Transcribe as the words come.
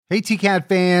Hey, TCAT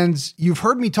fans, you've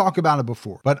heard me talk about it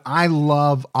before, but I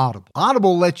love Audible.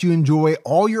 Audible lets you enjoy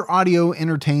all your audio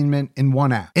entertainment in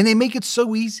one app, and they make it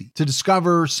so easy to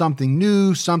discover something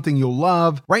new, something you'll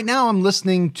love. Right now, I'm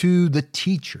listening to The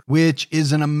Teacher, which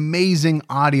is an amazing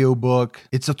audiobook.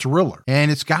 It's a thriller,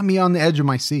 and it's got me on the edge of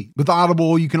my seat. With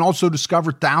Audible, you can also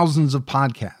discover thousands of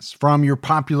podcasts, from your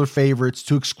popular favorites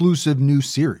to exclusive new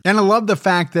series. And I love the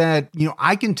fact that,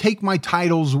 I can take my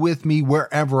titles with me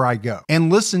wherever I go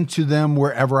and listen to them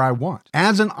wherever I want.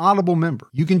 As an Audible member,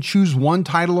 you can choose one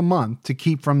title a month to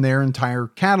keep from their entire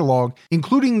catalog,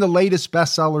 including the latest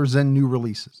bestsellers and new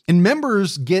releases. And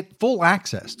members get full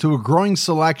access to a growing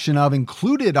selection of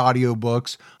included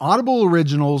audiobooks, Audible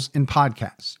originals, and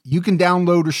podcasts. You can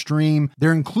download or stream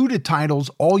their included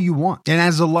titles all you want. And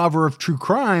as a lover of true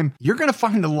crime, you're going to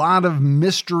find a lot of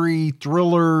mystery,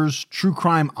 thrillers, true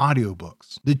crime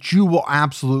audiobooks that you will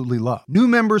absolutely love. New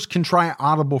members can try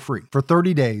Audible free for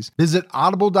 30 days. Visit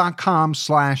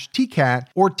audible.com/TCAT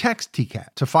or text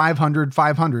TCAT to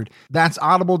 500-500. That's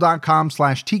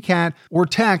audible.com/TCAT or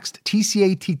text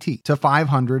TCATT to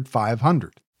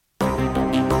 500-500.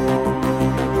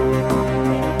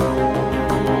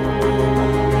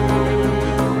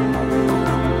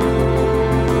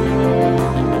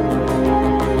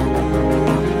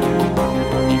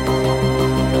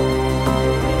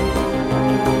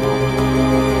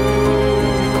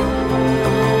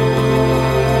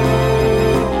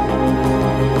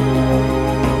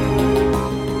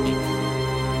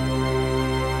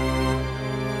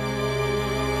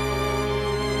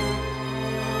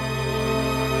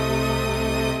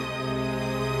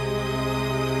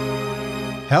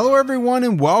 Hello, everyone,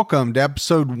 and welcome to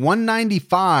episode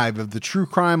 195 of the True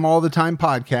Crime All the Time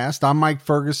podcast. I'm Mike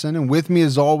Ferguson, and with me,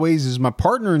 as always, is my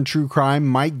partner in true crime,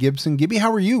 Mike Gibson. Gibby, how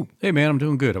are you? Hey, man, I'm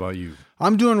doing good. How about you?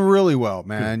 I'm doing really well,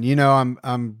 man. Good.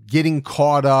 I'm getting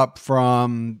caught up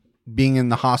from being in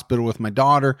the hospital with my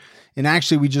daughter, and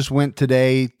actually, we just went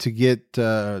today to get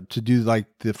to do like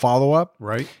the follow up,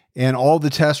 right? And all the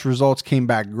test results came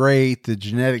back great. The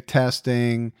genetic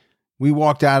testing, we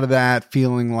walked out of that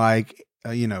feeling like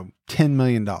 $10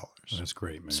 million. That's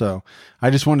great, man. So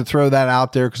I just wanted to throw that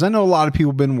out there because I know a lot of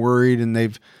people have been worried and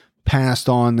they've passed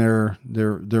on their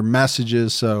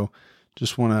messages. So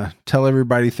just want to tell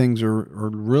everybody things are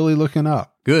really looking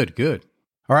up. Good.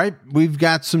 All right. We've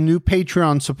got some new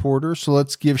Patreon supporters. So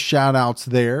let's give shout outs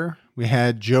there. We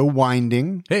had Joe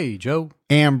Winding. Hey, Joe.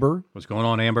 Amber. What's going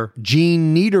on, Amber?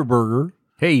 Gene Niederberger.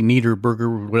 Hey,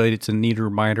 Niederberger, related to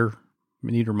Niedermeyer.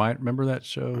 Remember that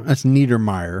show? That's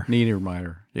Niedermeyer.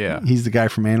 Niedermeyer, yeah. He's the guy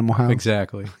from Animal House.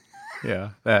 Exactly.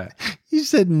 Yeah, that. You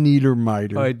said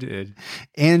Niedermeyer. I did.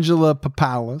 Angela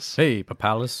Papalis. Hey,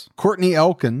 Papalis. Courtney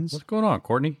Elkins. What's going on,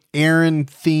 Courtney? Aaron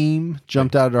Theme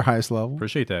jumped out at our highest level.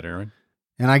 Appreciate that, Aaron.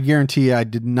 And I guarantee you I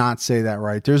did not say that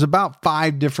right. There's about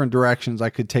 5 different directions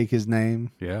I could take his name.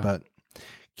 Yeah. But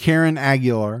Karen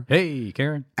Aguilar. Hey,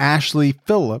 Karen. Ashley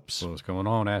Phillips. What's going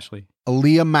on, Ashley?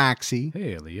 Aaliyah Maxey.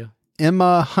 Hey, Aaliyah.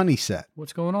 Emma Honeyset.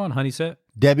 What's going on, Honeyset?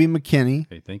 Debbie McKinney.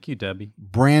 Hey, thank you, Debbie.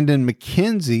 Brandon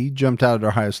McKenzie jumped out at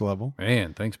our highest level.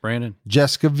 Man, thanks, Brandon.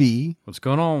 Jessica V. What's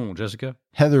going on, Jessica?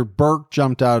 Heather Burke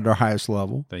jumped out at our highest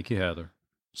level. Thank you, Heather.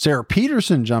 Sarah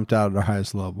Peterson jumped out at our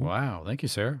highest level. Wow, thank you,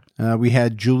 Sarah. We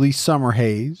had Julie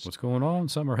Summerhays. What's going on,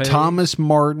 Summer Hayes? Thomas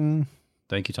Martin.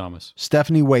 Thank you, Thomas.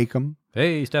 Stephanie Wakeham.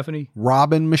 Hey, Stephanie.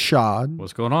 Robin Mashad.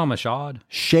 What's going on, Mashad?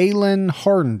 Shaylin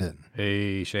Hardenden.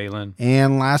 Hey, Shaylin.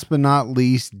 And last but not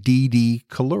least, Dee Dee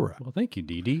Kalura. Well, thank you,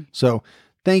 Dee Dee. So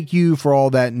thank you for all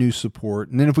that new support.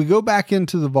 And then if we go back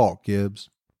into the vault, Gibbs,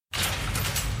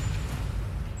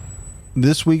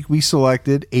 this week we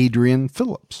selected Adrian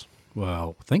Phillips.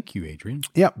 Well, thank you, Adrian.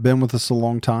 Yep, been with us a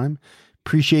long time.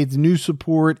 Appreciate the new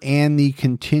support and the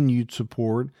continued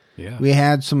support. Yeah. We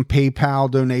had some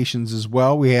PayPal donations as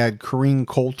well. We had Corrine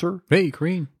Coulter. Hey,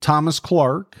 Corrine. Thomas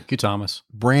Clark. Thank you, Thomas.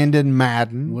 Brandon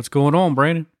Madden. What's going on,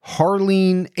 Brandon?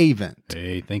 Harleen Avent.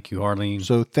 Hey, thank you, Harleen.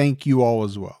 So thank you all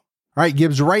as well. All right,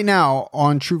 Gibbs, right now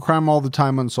on True Crime All the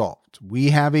Time Unsolved, we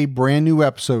have a brand new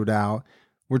episode out.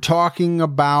 We're talking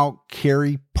about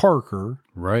Kerry Parker.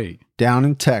 Right. Down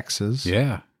in Texas.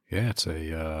 Yeah. It's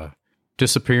a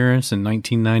disappearance in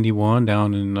 1991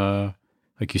 down in,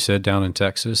 like you said, down in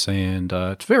Texas. And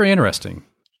it's very interesting.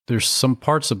 There's some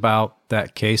parts about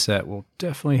that case that will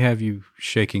definitely have you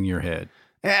shaking your head.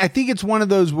 I think it's one of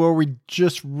those where we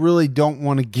just really don't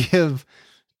want to give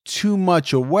too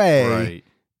much away. Right.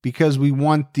 Because we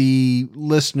want the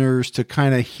listeners to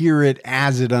kind of hear it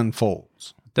as it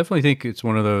unfolds. Definitely think it's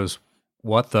one of those,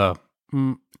 what the...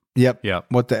 Yep. Yep.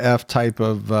 What the F type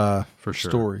of for sure.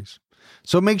 stories.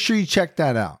 So make sure you check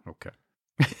that out. Okay.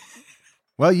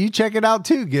 Well, you check it out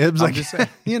too, Gibbs. I'm just saying.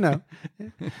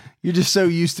 You're just so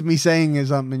used to me saying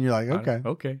something and you're like, okay,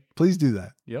 Okay. please do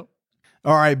that. Yep.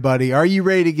 All right, buddy. Are you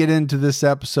ready to get into this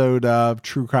episode of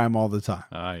True Crime All the Time?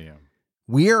 I am.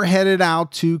 We are headed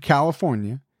out to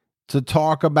California to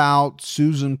talk about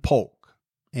Susan Polk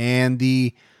and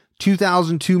the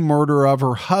 2002 murder of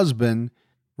her husband,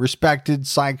 respected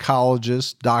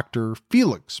psychologist Dr.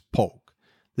 Felix Polk.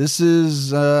 This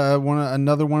is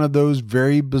another one of those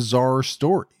very bizarre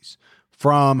stories,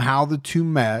 from how the two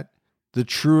met, the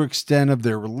true extent of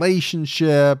their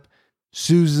relationship,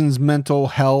 Susan's mental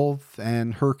health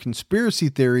and her conspiracy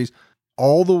theories,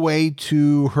 all the way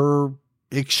to her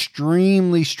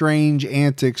extremely strange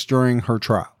antics during her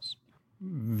trials.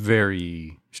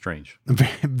 Very strange.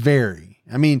 Very.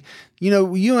 I mean,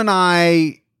 you and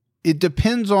I, it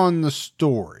depends on the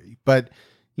story, but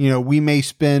we may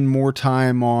spend more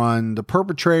time on the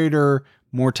perpetrator,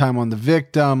 more time on the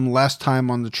victim, less time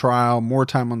on the trial, more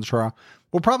time on the trial.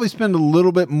 We'll probably spend a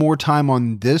little bit more time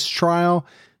on this trial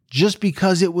just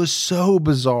because it was so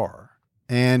bizarre,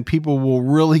 and people will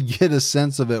really get a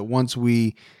sense of it once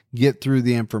we get through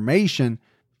the information.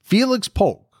 Felix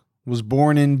Polk was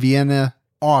born in Vienna,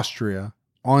 Austria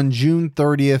on June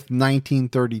 30th,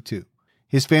 1932.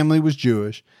 His family was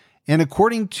Jewish, and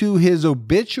according to his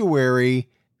obituary,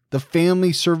 the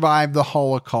family survived the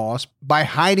Holocaust by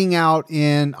hiding out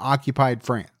in occupied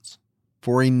France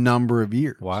for a number of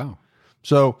years. Wow.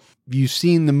 So you've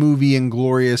seen the movie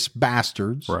Inglourious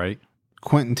Bastards. Right.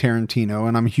 Quentin Tarantino,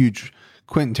 and I'm a huge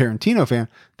Quentin Tarantino fan.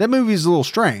 That movie is a little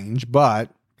strange,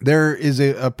 but there is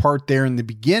a part there in the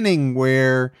beginning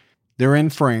where they're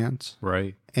in France.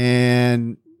 Right.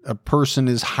 And a person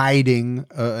is hiding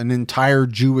an entire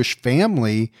Jewish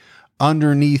family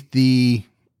underneath the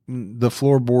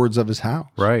floorboards of his house.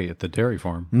 Right, at the dairy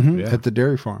farm. Yeah. At the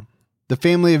dairy farm. The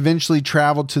family eventually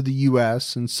traveled to the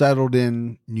U.S. and settled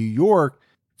in New York.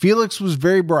 Felix was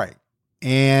very bright,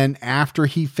 and after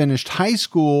he finished high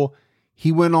school,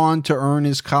 he went on to earn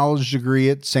his college degree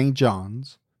at St.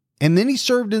 John's, and then he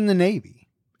served in the Navy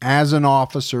as an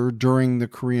officer during the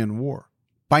Korean War.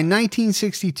 By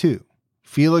 1962,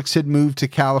 Felix had moved to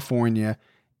California,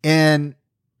 and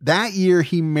that year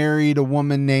he married a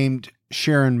woman named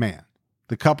Sharon Mann.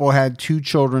 The couple had 2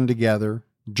 children together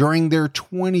during their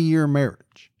 20-year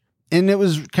marriage. And it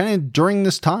was kind of during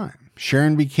this time,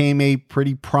 Sharon became a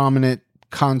pretty prominent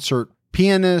concert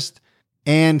pianist,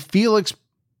 and Felix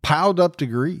piled up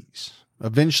degrees,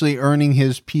 eventually earning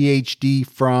his PhD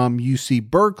from UC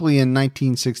Berkeley in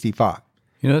 1965.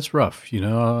 That's rough.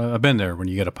 I've been there when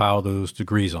you got to pile those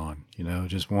degrees on,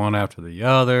 just one after the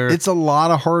other. It's a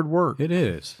lot of hard work. It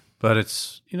is. But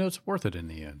it's worth it in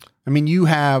the end. I mean, you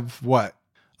have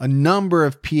a number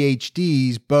of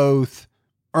PhDs, both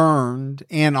earned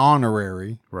and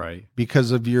honorary, right?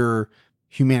 Because of your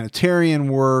humanitarian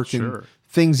work and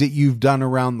things that you've done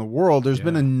around the world. There's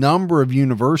been a number of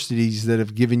universities that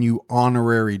have given you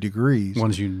honorary degrees.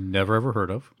 Ones you never ever heard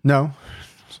of. No.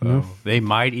 So they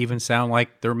might even sound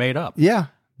like they're made up. Yeah.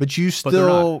 But you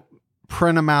still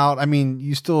print them out. I mean,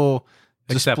 you still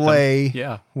display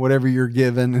whatever you're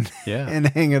given and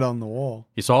hang it on the wall.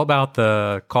 It's all about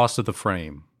the cost of the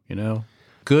frame,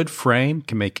 Good frame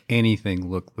can make anything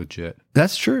look legit.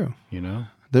 That's true.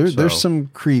 There's some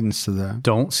credence to that.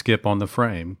 Don't skip on the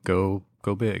frame. Go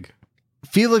big.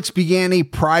 Felix began a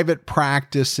private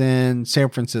practice in San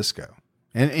Francisco.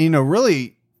 And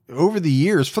really over the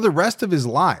years, for the rest of his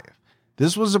life,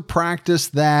 this was a practice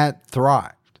that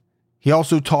thrived. He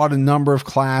also taught a number of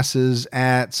classes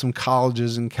at some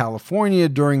colleges in California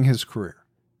during his career.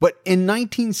 But in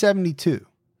 1972,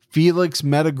 Felix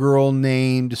met a girl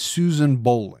named Susan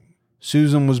Bowling.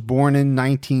 Susan was born in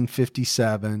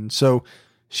 1957, so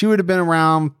she would have been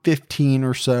around 15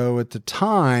 or so at the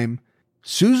time.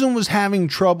 Susan was having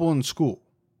trouble in school,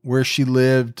 where she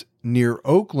lived near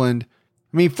Oakland.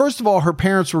 I mean, first of all, her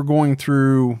parents were going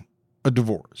through a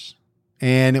divorce,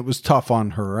 and it was tough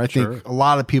on her. I think a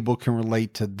lot of people can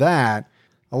relate to that.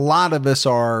 A lot of us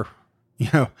are,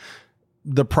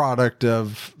 the product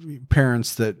of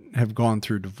parents that have gone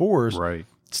through divorce. Right.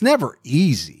 It's never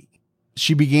easy.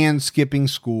 She began skipping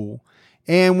school,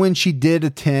 and when she did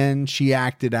attend, she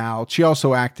acted out. She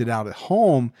also acted out at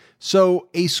home. So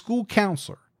a school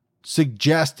counselor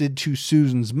suggested to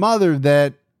Susan's mother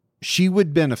that she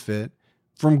would benefit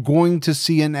from going to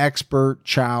see an expert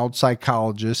child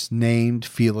psychologist named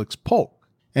Felix Polk.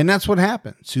 And that's what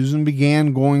happened. Susan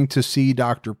began going to see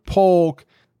Dr. Polk,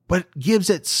 but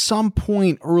Gibbs, at some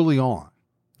point early on,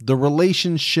 the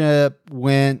relationship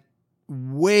went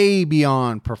way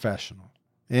beyond professional,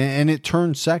 and it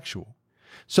turned sexual.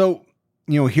 So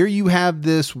here you have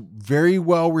this very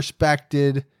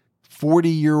well-respected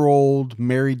 40-year-old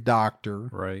married doctor,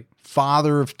 Right.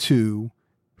 father of two,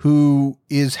 who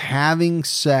is having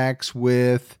sex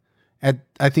with,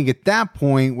 I think at that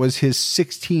point, was his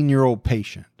 16-year-old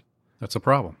patient. That's a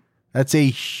problem. That's a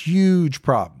huge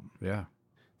problem. Yeah.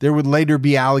 There would later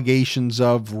be allegations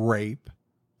of rape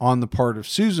on the part of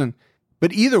Susan,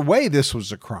 but either way, this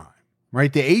was a crime,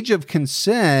 right? The age of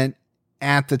consent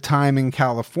at the time in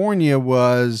California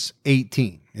was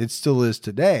 18. It still is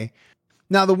today.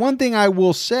 Now, the one thing I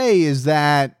will say is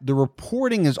that the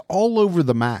reporting is all over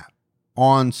the map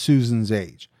on Susan's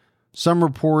age. Some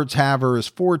reports have her as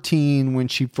 14 when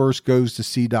she first goes to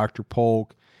see Dr.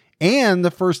 Polk and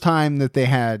the first time that they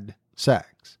had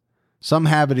sex. Some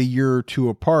have it a year or two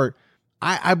apart.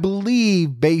 I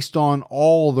believe, based on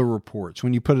all the reports,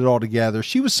 when you put it all together,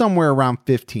 she was somewhere around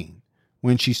 15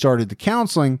 when she started the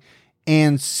counseling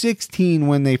and 16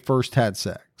 when they first had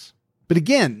sex. But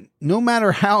again, no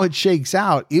matter how it shakes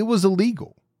out, it was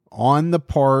illegal on the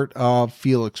part of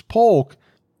Felix Polk.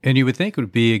 And you would think it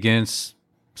would be against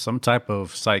some type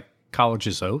of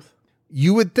psychologist's oath.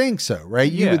 You would think so,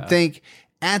 right? You would think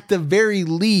at the very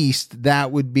least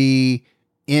that would be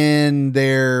in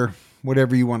their,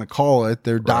 whatever you want to call it,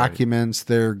 their documents,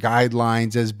 their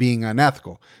guidelines as being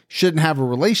unethical. Shouldn't have a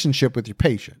relationship with your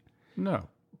patient. No.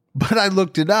 But I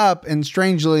looked it up, and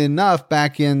strangely enough,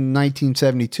 back in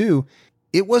 1972,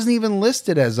 it wasn't even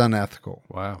listed as unethical.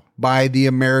 Wow. By the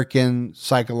American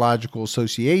Psychological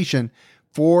Association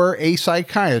for a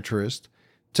psychiatrist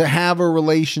to have a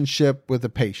relationship with a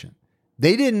patient.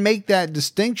 They didn't make that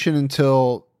distinction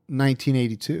until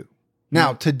 1982.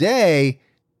 Now, today,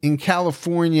 in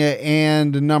California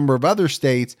and a number of other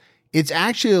states, it's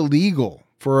actually illegal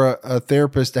for a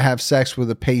therapist to have sex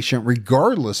with a patient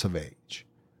regardless of age.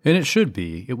 And it should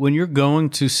be. When you're going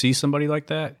to see somebody like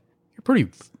that, you're pretty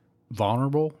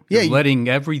vulnerable. Yeah, You're letting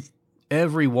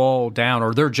every wall down,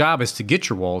 or their job is to get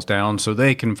your walls down so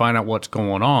they can find out what's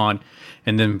going on.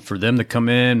 And then for them to come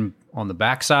in on the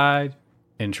backside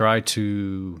and try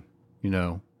to,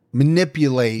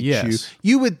 manipulate you.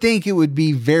 You would think it would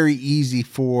be very easy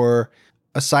for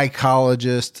a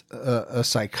psychologist, a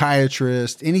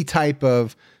psychiatrist, any type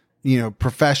of,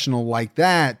 professional like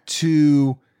that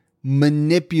to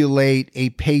manipulate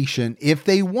a patient if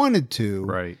they wanted to,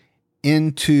 right,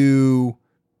 into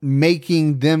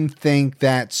making them think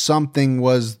that something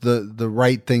was the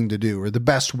right thing to do or the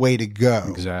best way to go.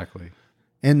 Exactly.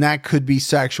 And that could be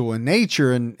sexual in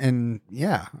nature. And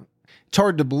yeah, it's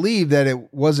hard to believe that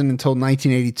it wasn't until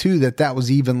 1982 that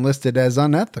was even listed as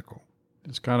unethical.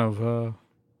 It's kind of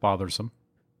bothersome.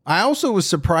 I also was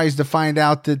surprised to find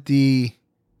out that the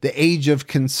age of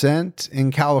consent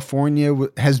in California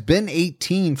has been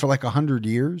 18 for like 100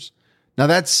 years. Now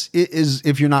is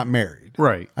if you're not married.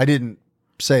 Right. I didn't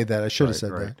say that. I should have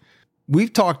said that.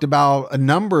 We've talked about a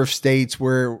number of states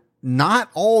where not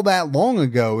all that long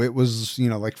ago, it was,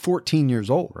 like 14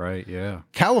 years old. Right. Yeah.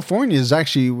 California has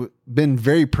actually been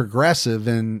very progressive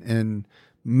in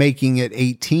making it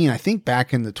 18, I think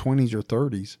back in the 20s or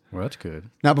 30s. Well, that's good.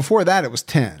 Now, before that, it was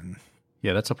 10.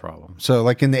 Yeah, that's a problem. So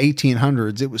like in the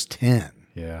 1800s, it was 10.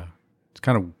 Yeah. It's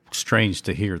kind of strange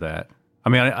to hear that. I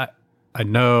mean, I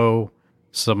know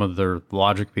some of their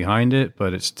logic behind it,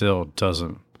 but it still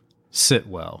doesn't sit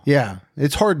well. Yeah.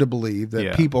 It's hard to believe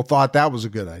that people thought that was a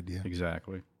good idea.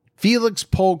 Exactly. Felix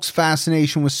Polk's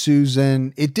fascination with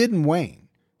Susan, it didn't wane.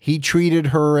 He treated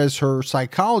her as her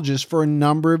psychologist for a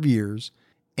number of years.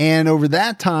 And over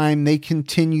that time, they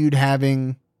continued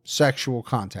having sexual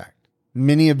contact.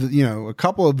 Many of a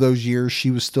couple of those years,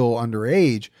 she was still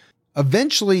underage.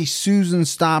 Eventually, Susan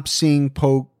stopped seeing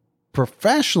Polk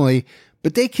professionally,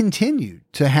 but they continued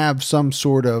to have some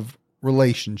sort of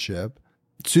relationship.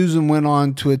 Susan went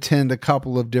on to attend a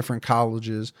couple of different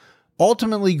colleges,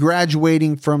 ultimately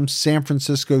graduating from San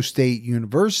Francisco State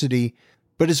University.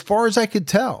 But as far as I could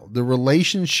tell, the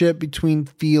relationship between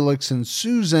Felix and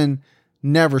Susan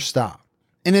never stopped.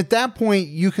 And at that point,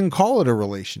 you can call it a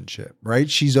relationship, right?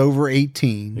 She's over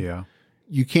 18. Yeah.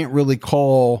 You can't really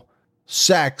call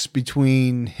sex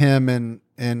between him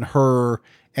and her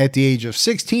at the age of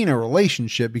 16 a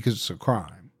relationship because it's a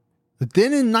crime. But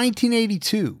then in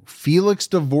 1982, Felix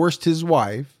divorced his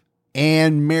wife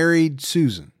and married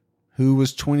Susan, who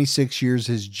was 26 years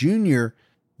his junior.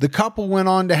 The couple went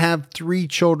on to have 3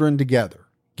 children together,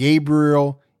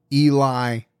 Gabriel,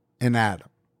 Eli, and Adam.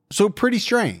 So pretty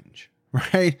strange,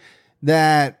 right?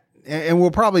 That, and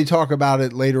we'll probably talk about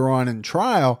it later on in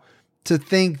trial, to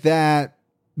think that,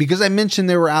 because I mentioned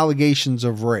there were allegations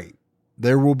of rape,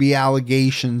 there will be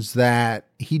allegations that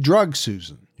he drugged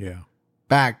Susan. Yeah.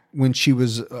 back when she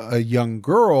was a young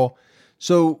girl.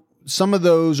 So some of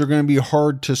those are going to be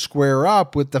hard to square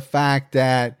up with the fact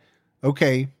that,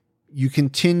 okay, you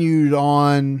continued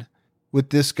on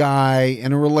with this guy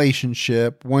in a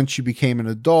relationship once you became an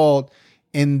adult,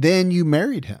 and then you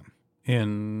married him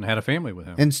and had a family with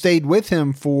him and stayed with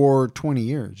him for 20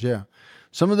 years. Yeah.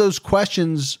 Some of those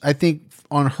questions, I think,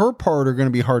 on her part are going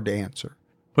to be hard to answer.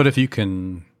 But if you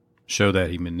can show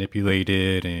that he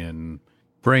manipulated and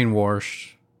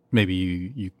brainwashed, maybe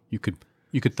you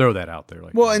could throw that out there.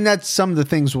 Well, and that's some of the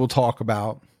things we'll talk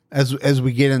about as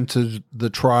we get into the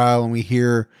trial and we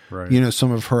hear, right.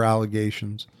 Some of her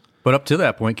allegations. But up to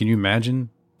that point, can you imagine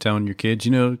telling your kids,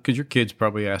 because your kids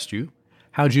probably asked you,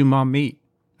 how'd you mom meet?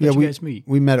 How'd you guys meet?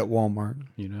 We met at Walmart.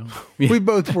 Yeah. We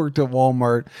both worked at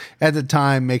Walmart at the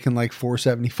time, making like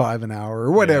 $4.75 an hour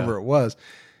or whatever it was.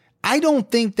 I don't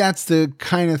think that's the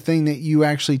kind of thing that you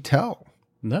actually tell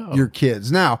your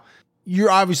kids. Now,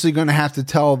 you're obviously going to have to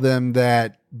tell them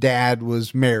that dad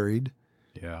was married,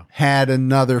 had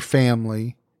another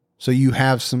family, so you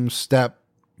have some step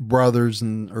brothers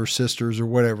or sisters or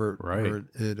whatever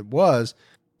it was.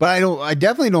 But I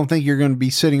definitely don't think you're going to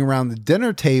be sitting around the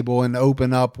dinner table and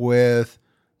open up with,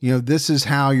 this is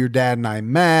how your dad and I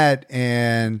met.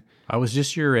 And I was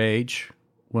just your age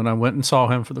when I went and saw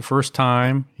him for the first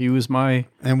time. He was my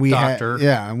doctor.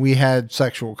 And we had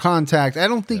sexual contact. I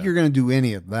don't think you're going to do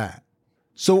any of that.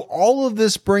 So all of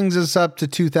this brings us up to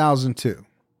 2002.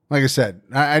 Like I said,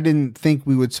 I didn't think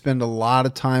we would spend a lot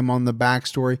of time on the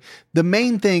backstory. The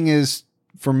main thing is,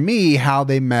 for me, how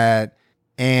they met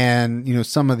and,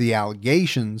 some of the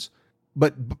allegations.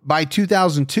 But by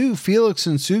 2002, Felix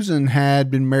and Susan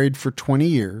had been married for 20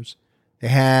 years. They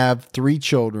have 3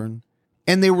 children,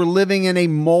 and they were living in a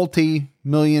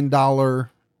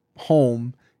multi-million-dollar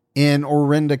home in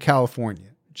Orinda, California,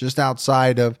 just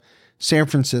outside of San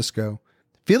Francisco.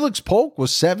 Felix Polk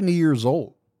was 70 years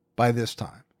old by this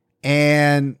time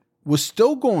and was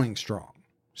still going strong,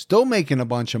 still making a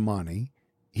bunch of money.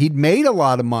 He'd made a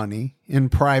lot of money in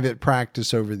private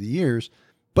practice over the years,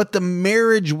 but the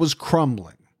marriage was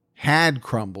crumbling, had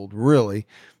crumbled really.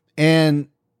 And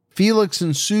Felix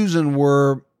and Susan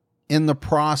were in the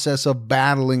process of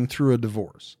battling through a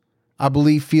divorce. I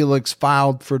believe Felix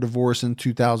filed for divorce in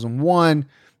 2001.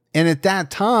 And at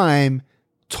that time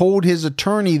told his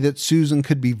attorney that Susan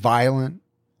could be violent,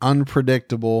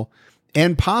 unpredictable,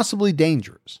 and possibly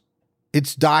dangerous.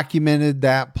 It's documented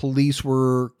that police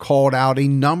were called out a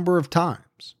number of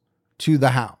times to the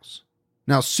house.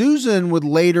 Now, Susan would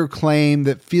later claim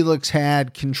that Felix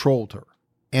had controlled her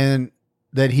and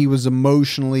that he was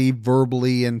emotionally,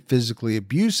 verbally, and physically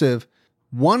abusive.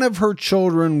 One of her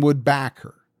children would back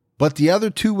her, but the other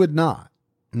 2 would not.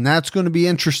 And that's going to be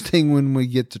interesting when we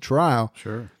get to trial.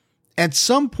 Sure. At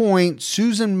some point,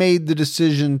 Susan made the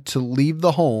decision to leave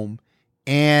the home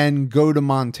and go to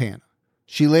Montana.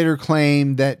 She later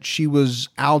claimed that she was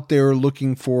out there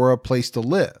looking for a place to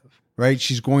live, right?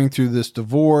 She's going through this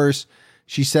divorce.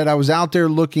 She said, I was out there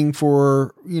looking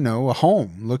for, a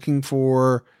home, looking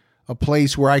for a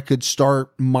place where I could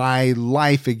start my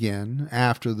life again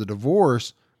after the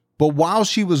divorce. But while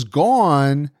she was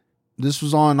gone, this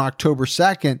was on October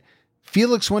 2nd,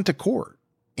 Felix went to court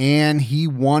and he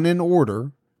won an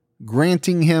order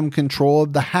granting him control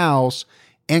of the house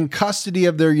and custody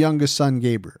of their youngest son,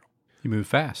 Gabriel. You move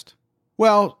fast.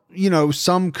 Well,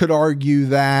 some could argue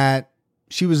that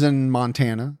she was in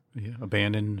Montana. Yeah,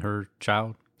 abandoned her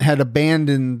child. Had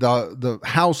abandoned the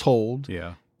household.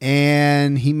 Yeah.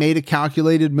 And he made a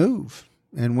calculated move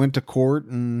and went to court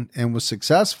and was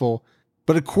successful.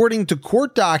 But according to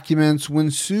court documents,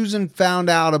 when Susan found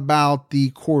out about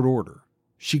the court order,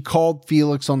 she called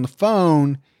Felix on the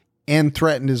phone and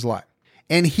threatened his life.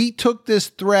 And he took this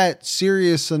threat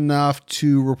serious enough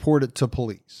to report it to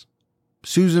police.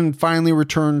 Susan finally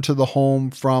returned to the home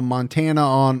from Montana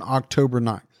on October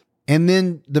 9th. And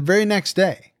then the very next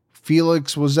day,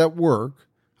 Felix was at work.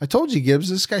 I told you, Gibbs,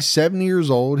 this guy's 70 years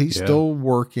old. He's still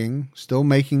working, still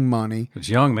making money. It's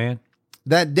young, man.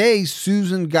 That day,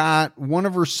 Susan got one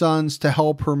of her sons to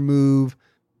help her move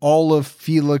all of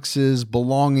Felix's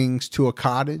belongings to a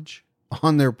cottage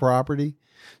on their property.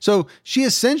 So she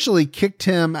essentially kicked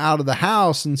him out of the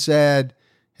house and said,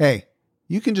 hey,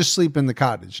 you can just sleep in the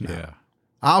cottage now. Yeah.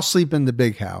 I'll sleep in the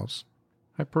big house.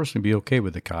 I'd personally be okay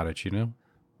with the cottage, Well,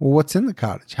 what's in the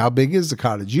cottage? How big is the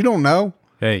cottage? You don't know.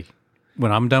 Hey,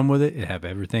 when I'm done with it, it have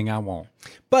everything I want.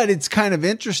 But it's kind of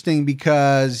interesting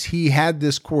because he had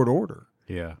this court order.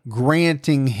 Yeah.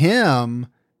 Granting him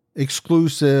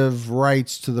exclusive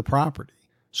rights to the property.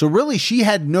 So really, she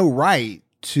had no right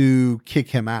to kick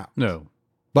him out. No.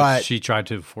 But she tried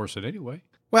to force it anyway.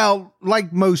 Well,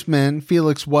 like most men,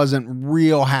 Felix wasn't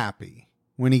real happy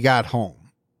when he got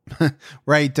home,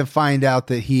 right? To find out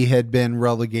that he had been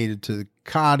relegated to the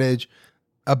cottage.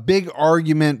 A big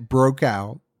argument broke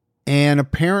out, and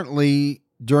apparently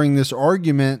during this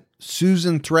argument,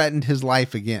 Susan threatened his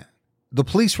life again. The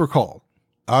police were called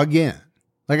again.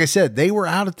 Like I said, they were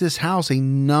out at this house a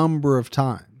number of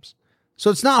times. So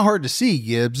it's not hard to see,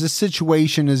 Gibbs. This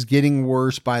situation is getting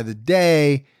worse by the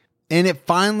day, and it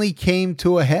finally came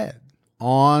to a head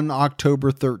on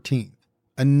October 13th.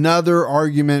 Another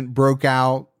argument broke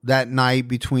out that night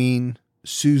between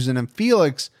Susan and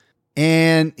Felix,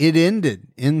 and it ended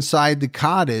inside the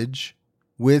cottage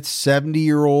with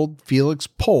 70-year-old Felix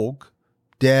Polk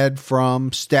dead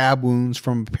from stab wounds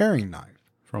from a paring knife.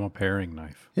 From a paring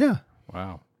knife. Yeah.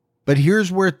 Wow. But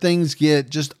here's where things get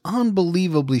just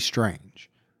unbelievably strange,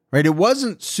 right? It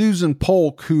wasn't Susan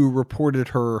Polk who reported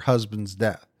her husband's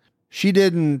death. She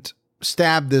didn't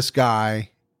stab this guy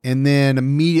and then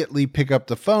immediately pick up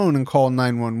the phone and call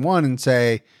 911 and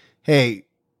say, hey,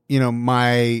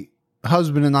 my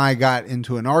husband and I got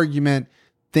into an argument.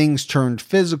 Things turned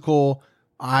physical.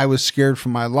 I was scared for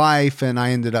my life and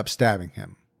I ended up stabbing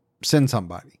him. Send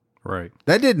somebody. Right.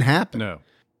 That didn't happen. No.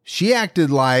 She acted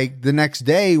like the next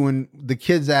day when the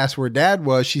kids asked where dad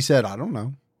was, she said, I don't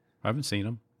know. I haven't seen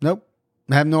him. Nope.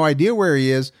 I have no idea where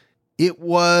he is. It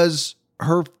was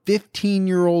her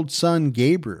 15-year-old son,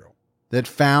 Gabriel, that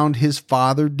found his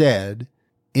father dead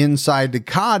inside the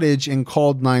cottage and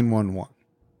called 911.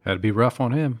 Had to be rough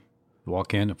on him.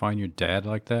 Walk in and find your dad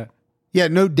like that. Yeah,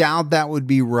 no doubt that would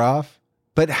be rough.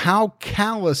 But how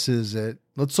callous is it?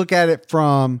 Let's look at it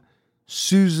from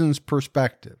Susan's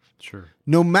perspective. Sure.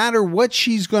 No matter what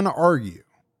she's going to argue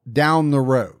down the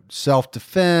road,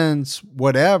 self-defense,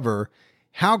 whatever,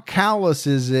 how callous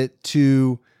is it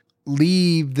to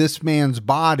leave this man's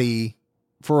body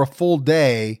for a full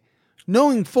day,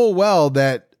 knowing full well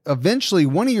that eventually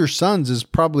one of your sons is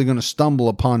probably going to stumble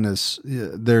upon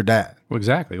their dad. Well,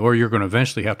 exactly. Or you're going to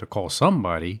eventually have to call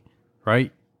somebody,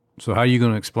 right? So how are you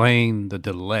going to explain the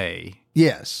delay?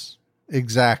 Yes,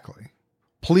 exactly.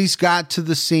 Police got to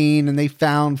the scene and they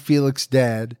found Felix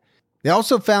dead. They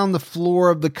also found the floor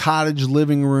of the cottage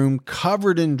living room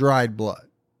covered in dried blood.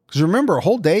 Because remember,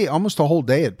 almost a whole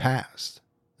day had passed.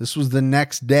 This was the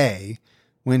next day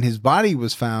when his body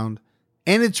was found.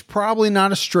 And it's probably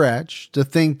not a stretch to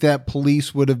think that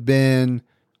police would have been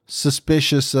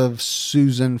suspicious of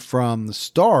Susan from the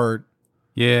start.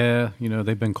 Yeah,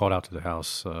 they've been called out to the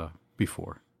house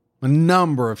before. A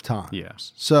number of times.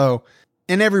 Yes. So,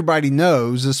 and everybody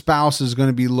knows the spouse is going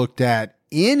to be looked at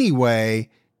anyway.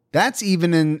 That's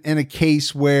even in a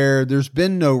case where there's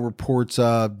been no reports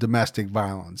of domestic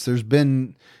violence. There's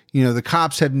been, the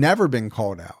cops have never been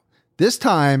called out. This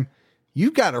time,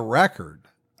 you've got a record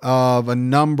of a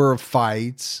number of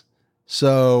fights.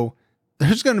 So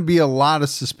there's going to be a lot of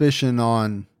suspicion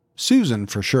on Susan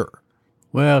for sure.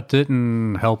 Well, it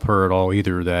didn't help her at all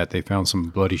either that they found some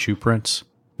bloody shoe prints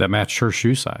that matched her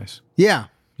shoe size. Yeah,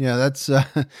 that's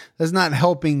not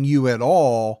helping you at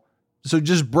all. So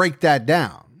just break that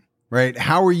down, right?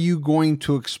 How are you going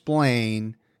to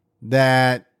explain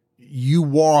that you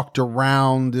walked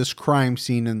around this crime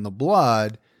scene in the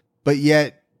blood, but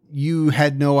yet you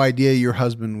had no idea your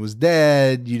husband was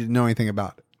dead? You didn't know anything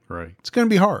about it. Right. It's going to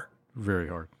be hard. Very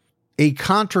hard. A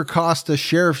Contra Costa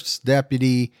sheriff's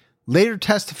deputy later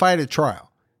testified at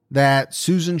trial that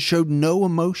Susan showed no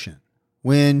emotion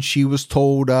when she was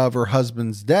told of her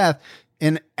husband's death.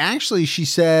 And actually she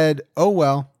said, oh,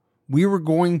 well, we were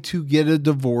going to get a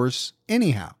divorce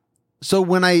anyhow. So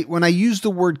when I use the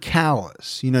word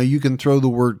callous, you can throw the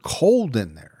word cold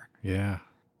in there. Yeah.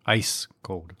 Ice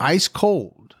cold. Ice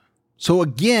cold. So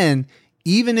again,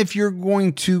 even if you're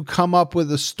going to come up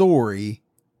with a story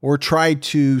or try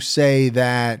to say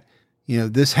that,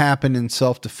 this happened in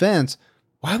self-defense,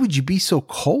 why would you be so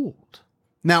cold?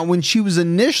 Now, when she was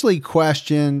initially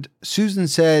questioned, Susan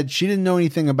said she didn't know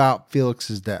anything about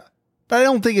Felix's death. But I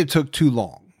don't think it took too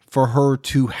long for her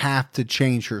to have to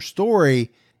change her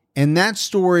story. And that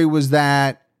story was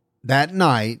that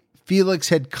night, Felix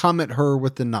had come at her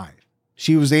with the knife.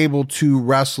 She was able to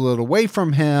wrestle it away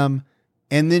from him,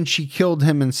 and then she killed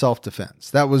him in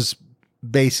self-defense. That was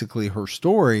basically her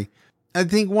story. I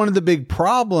think one of the big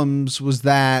problems was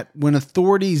that when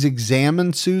authorities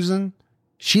examined Susan,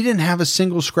 she didn't have a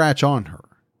single scratch on her.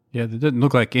 Yeah, there didn't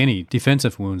look like any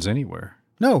defensive wounds anywhere.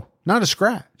 No, not a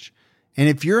scratch. And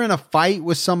if you're in a fight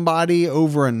with somebody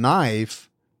over a knife,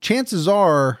 chances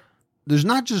are there's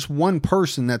not just one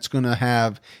person that's going to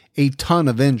have a ton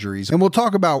of injuries. And we'll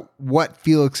talk about what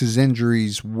Felix's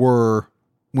injuries were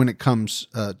when it comes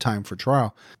time for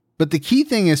trial. But the key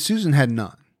thing is Susan had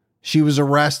none. She was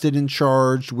arrested and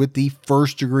charged with the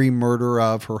first-degree murder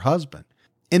of her husband.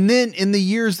 And then in the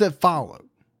years that followed,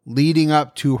 leading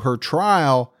up to her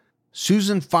trial,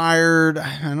 Susan fired,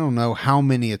 I don't know how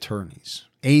many attorneys,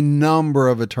 a number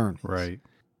of attorneys. Right.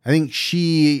 I think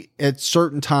she, at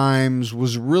certain times,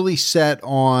 was really set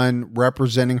on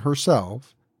representing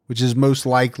herself, which is most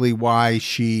likely why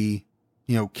she,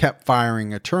 kept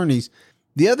firing attorneys.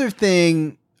 The other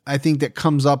thing I think that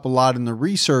comes up a lot in the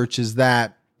research is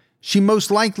that she most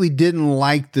likely didn't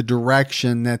like the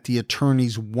direction that the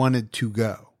attorneys wanted to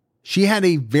go. She had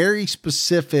a very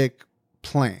specific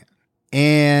plan.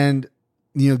 And,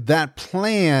 that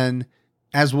plan,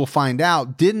 as we'll find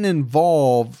out, didn't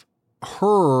involve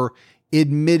her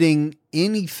admitting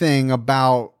anything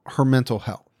about her mental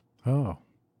health. Oh.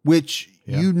 Which,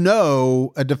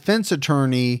 a defense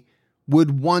attorney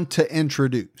would want to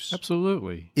introduce.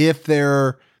 Absolutely. If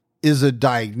there is a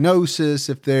diagnosis,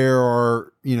 if there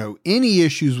are, any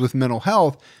issues with mental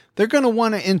health, they're going to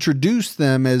want to introduce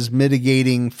them as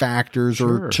mitigating factors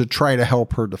or to try to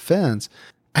help her defense.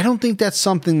 I don't think that's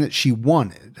something that she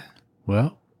wanted.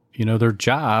 Well, their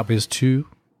job is to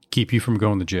keep you from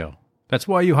going to jail. That's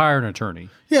why you hire an attorney.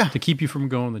 Yeah. To keep you from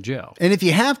going to jail. And if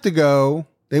you have to go,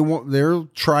 they'll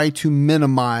try to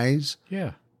minimize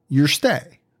your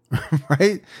stay.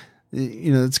 Right?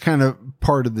 It's kind of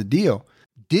part of the deal.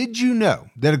 Did you know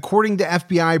that according to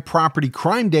FBI property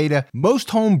crime data,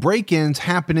 most home break-ins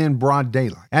happen in broad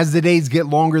daylight? As the days get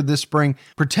longer this spring,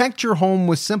 protect your home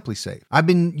with SimpliSafe. I've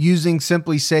been using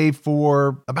SimpliSafe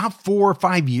for about 4 or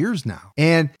 5 years now,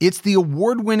 and it's the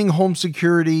award-winning home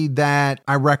security that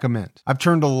I recommend. I've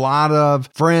turned a lot of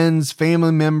friends,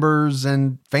 family members,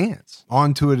 and fans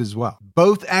onto it as well.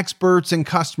 Both experts and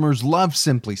customers love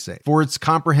SimpliSafe for its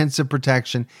comprehensive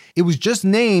protection. It was just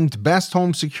named Best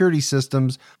Home Security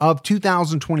Systems of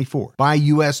 2024 by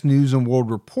U.S. News and World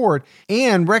Report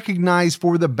and recognized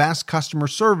for the best customer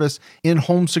service in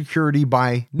home security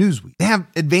by Newsweek. They have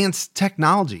advanced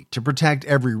technology to protect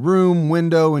every room,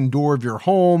 window, and door of your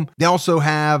home. They also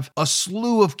have a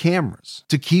slew of cameras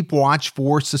to keep watch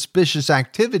for suspicious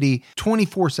activity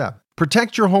 24/7.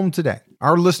 Protect your home today.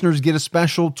 Our listeners get a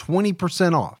special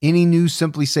 20% off any new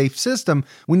SimpliSafe system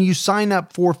when you sign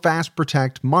up for Fast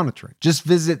Protect monitoring. Just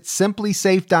visit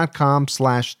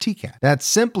simplysafe.com/TCAT.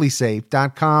 That's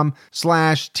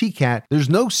simplysafe.com/TCAT. There's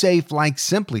no safe like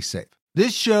SimpliSafe.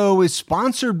 This show is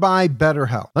sponsored by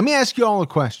BetterHelp. Let me ask you all a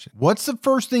question. What's the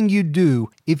first thing you'd do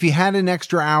if you had an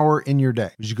extra hour in your day?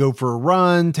 Would you go for a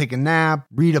run, take a nap,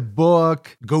 read a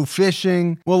book, go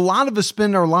fishing? Well, a lot of us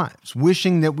spend our lives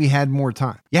wishing that we had more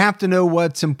time. You have to know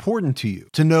what's important to you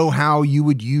to know how you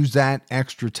would use that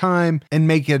extra time and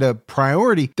make it a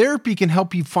priority. Therapy can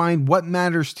help you find what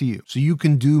matters to you so you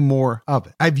can do more of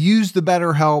it. I've used the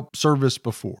BetterHelp service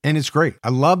before, and it's great. I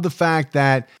love the fact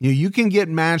that you can get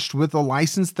matched with a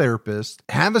licensed therapist,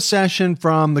 have a session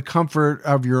from the comfort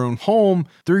of your own home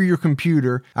through your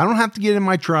computer. I don't have to get in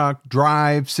my truck,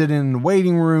 drive, sit in the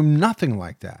waiting room, nothing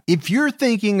like that. If you're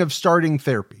thinking of starting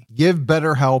therapy, give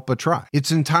BetterHelp a try.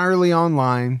 It's entirely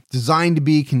online, designed to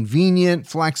be convenient,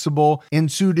 flexible,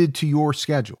 and suited to your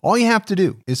schedule. All you have to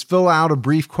do is fill out a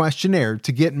brief questionnaire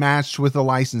to get matched with a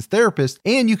licensed therapist,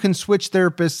 and you can switch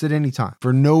therapists at any time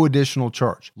for no additional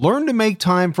charge. Learn to make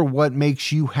time for what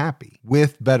makes you happy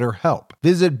with BetterHelp.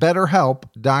 Visit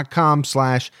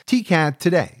BetterHelp.com/TCAT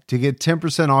today to get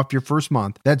 10% off your first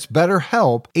month. That's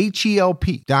BetterHelp,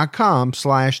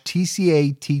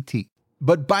 HELP.com/TCATT.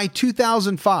 But by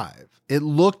 2005, it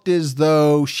looked as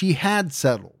though she had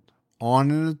settled on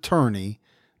an attorney,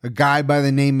 a guy by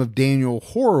the name of Daniel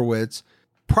Horowitz.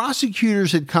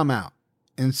 Prosecutors had come out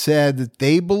and said that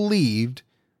they believed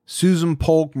Susan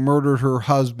Polk murdered her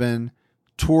husband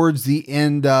towards the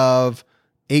end of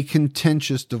a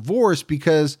contentious divorce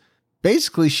because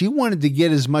basically she wanted to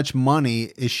get as much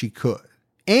money as she could.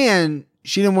 And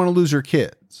she didn't want to lose her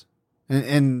kids.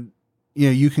 And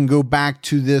you can go back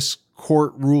to this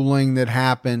court ruling that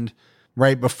happened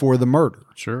right before the murder.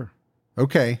 Sure.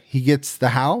 Okay. He gets the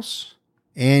house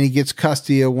and he gets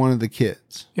custody of one of the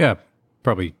kids. Yeah.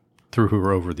 Probably threw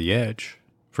her over the edge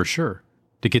for sure.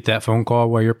 To get that phone call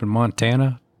while you're up in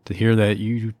Montana to hear that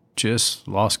you just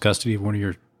lost custody of one of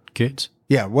your kids.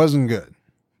 Yeah, it wasn't good.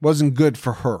 Wasn't good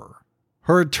for her.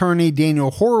 Her attorney,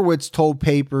 Daniel Horowitz, told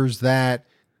Papers that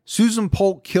Susan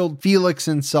Polk killed Felix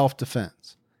in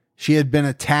self-defense. She had been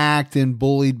attacked and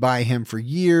bullied by him for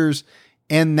years,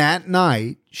 and that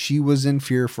night she was in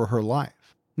fear for her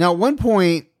life. Now, at one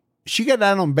point, she got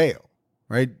out on bail,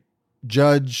 right?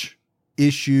 Judge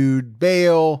issued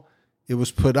bail. It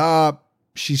was put up.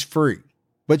 She's free.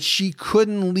 but she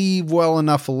couldn't leave well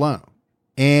enough alone.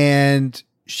 And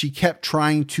she kept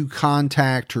trying to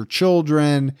contact her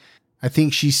children. I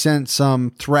think she sent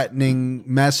some threatening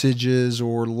messages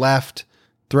or left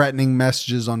threatening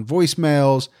messages on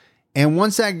voicemails. And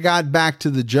once that got back to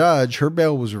the judge, her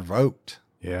bail was revoked.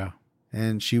 Yeah.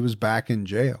 And she was back in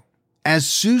jail. As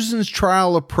Susan's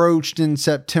trial approached in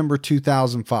September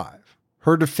 2005,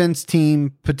 her defense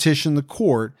team petitioned the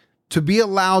court to be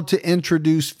allowed to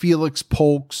introduce Felix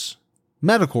Polk's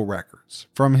medical records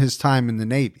from his time in the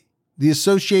Navy. The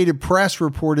Associated Press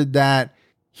reported that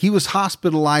he was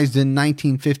hospitalized in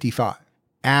 1955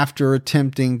 after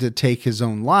attempting to take his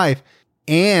own life,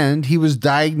 and he was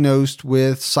diagnosed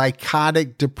with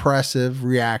psychotic depressive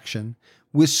reaction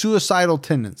with suicidal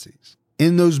tendencies.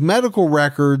 In those medical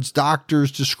records,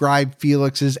 doctors described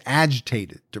Felix as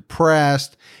agitated,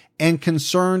 depressed, and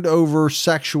concerned over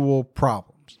sexual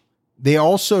problems. They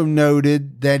also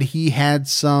noted that he had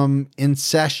some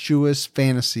incestuous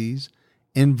fantasies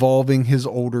involving his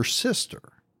older sister.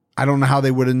 I don't know how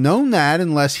they would have known that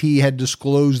unless he had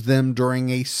disclosed them during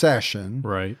a session,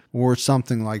 Right. or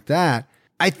something like that.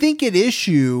 I think at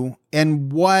issue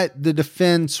and what the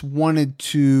defense wanted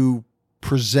to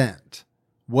present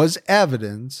was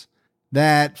evidence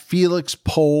that Felix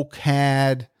Polk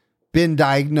had been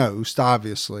diagnosed,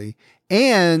 obviously,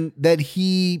 and that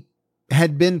he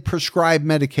had been prescribed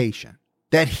medication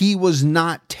that he was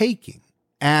not taking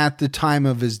at the time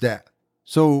of his death.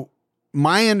 So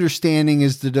my understanding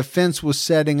is the defense was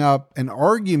setting up an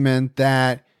argument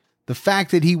that the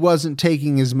fact that he wasn't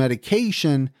taking his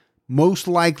medication most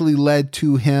likely led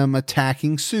to him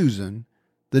attacking Susan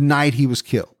the night he was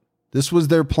killed. This was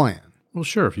their plan. Well,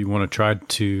 sure. If you want to try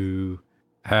to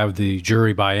have the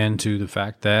jury buy into the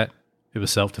fact that it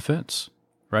was self-defense,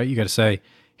 right? You got to say,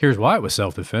 here's why it was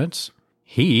self-defense.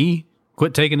 He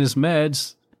quit taking his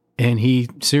meds and he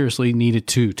seriously needed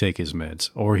to take his meds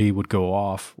or he would go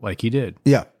off like he did.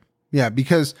 Yeah. Yeah.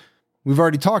 Because we've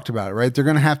already talked about it, right? They're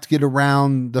going to have to get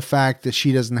around the fact that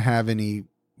she doesn't have any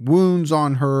wounds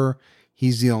on her.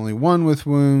 He's the only one with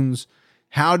wounds.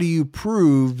 How do you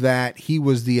prove that he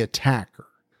was the attacker?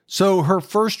 So her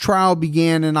first trial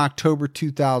began in October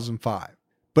 2005,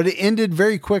 but it ended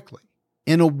very quickly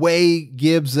in a way,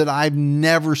 Gibbs, that I've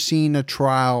never seen a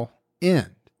trial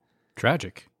end.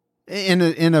 Tragic. In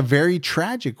a very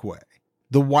tragic way.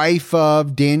 The wife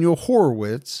of Daniel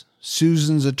Horowitz,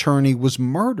 Susan's attorney, was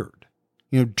murdered,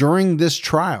 during this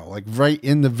trial, like right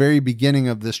in the very beginning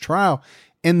of this trial.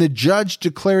 And the judge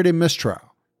declared a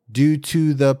mistrial due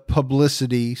to the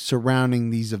publicity surrounding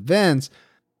these events.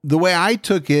 The way I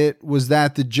took it was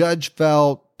that the judge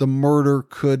felt the murder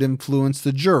could influence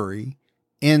the jury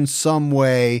in some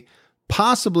way,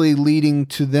 possibly leading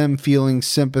to them feeling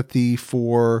sympathy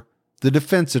for the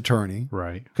defense attorney.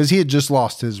 Right. Because he had just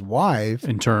lost his wife.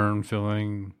 In turn,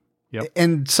 feeling, yep.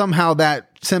 And somehow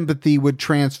that sympathy would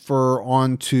transfer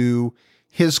onto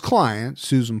his client,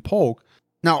 Susan Polk.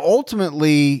 Now,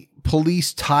 ultimately,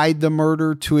 police tied the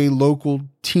murder to a local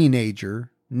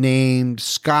teenager named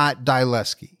Scott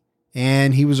Dileski,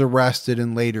 and he was arrested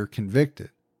and later convicted.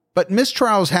 But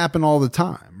mistrials happen all the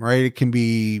time, right? It can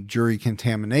be jury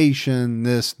contamination,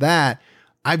 this, that.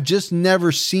 I've just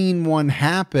never seen one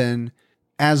happen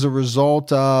as a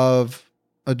result of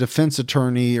a defense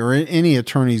attorney or any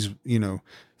attorney's,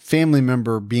 family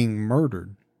member being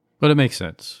murdered. But it makes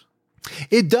sense.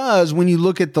 It does when you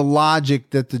look at the logic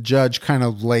that the judge kind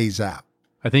of lays out.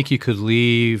 I think you could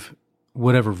leave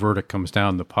whatever verdict comes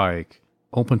down the pike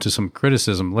open to some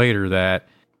criticism later that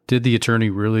did the attorney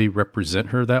really represent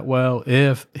her that well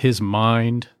if his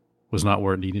mind was not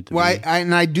where it needed to be?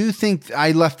 I do think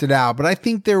I left it out, but I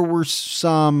think there were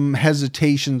some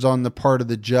hesitations on the part of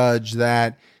the judge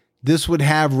that this would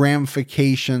have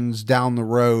ramifications down the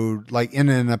road, like in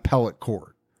an appellate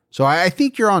court. So I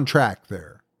think you're on track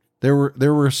there. There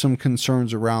were some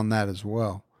concerns around that as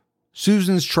well.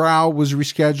 Susan's trial was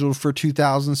rescheduled for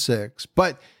 2006,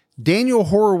 but Daniel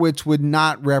Horowitz would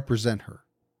not represent her.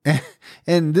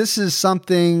 And this is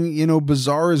something,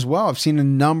 bizarre as well. I've seen a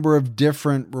number of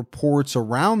different reports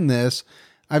around this.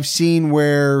 I've seen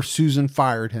where Susan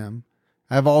fired him.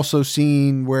 I've also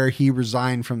seen where he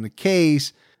resigned from the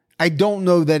case. I don't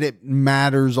know that it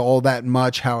matters all that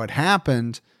much how it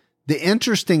happened. The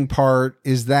interesting part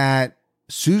is that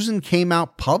Susan came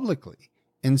out publicly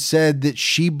and said that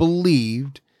she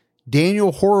believed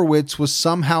Daniel Horowitz was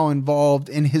somehow involved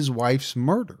in his wife's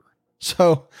murder.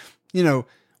 So,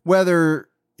 whether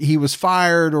he was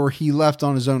fired or he left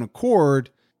on his own accord,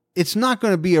 it's not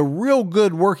going to be a real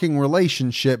good working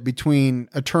relationship between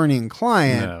attorney and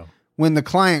client when the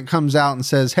client comes out and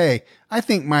says, hey, I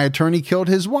think my attorney killed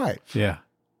his wife. Yeah.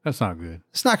 That's not good.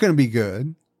 It's not going to be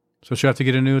good. So she'll have to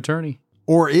get a new attorney.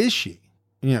 Or is she?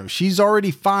 She's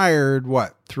already fired,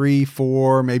 3,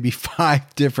 4, maybe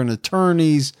 5 different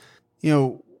attorneys.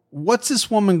 What's this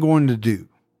woman going to do,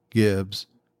 Gibbs?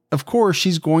 Of course,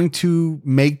 she's going to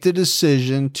make the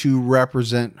decision to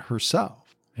represent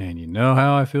herself. And you know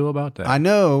how I feel about that. I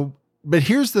know, but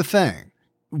here's the thing.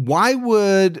 Why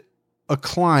would a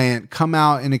client come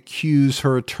out and accuse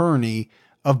her attorney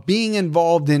of being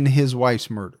involved in his wife's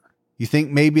murder? You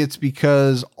think maybe it's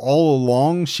because all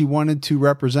along she wanted to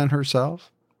represent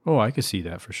herself? Oh, I could see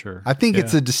that for sure. I think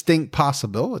it's a distinct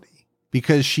possibility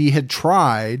because she had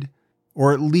tried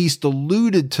or at least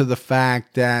alluded to the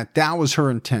fact that that was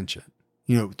her intention,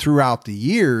 throughout the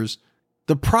years.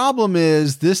 The problem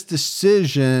is this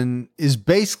decision is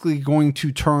basically going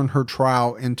to turn her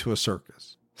trial into a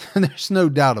circus. And there's no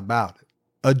doubt about it.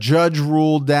 A judge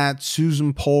ruled that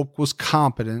Susan Polk was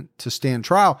competent to stand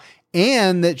trial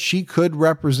and that she could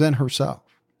represent herself.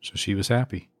 So she was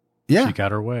happy. Yeah. She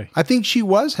got her way. I think she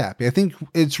was happy. I think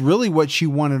it's really what she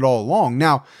wanted all along.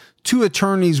 Now, 2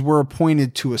 attorneys were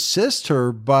appointed to assist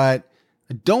her, but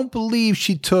I don't believe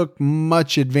she took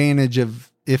much advantage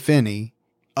of, if any,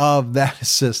 of that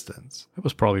assistance. It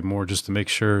was probably more just to make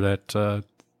sure that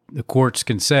the courts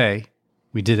can say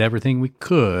we did everything we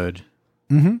could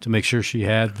to make sure she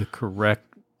had the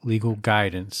correct legal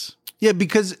guidance. Yeah,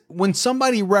 because when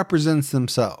somebody represents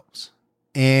themselves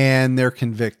and they're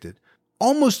convicted,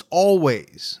 almost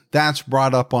always that's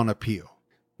brought up on appeal.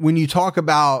 When you talk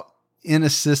about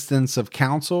inassistance of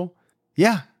counsel,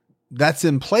 yeah, that's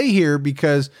in play here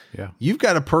because you've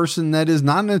got a person that is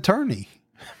not an attorney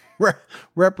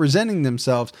representing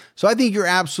themselves. So I think you're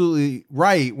absolutely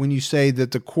right when you say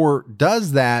that the court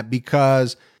does that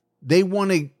because they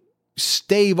want to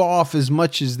stave off as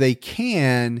much as they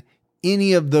can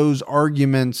any of those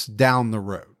arguments down the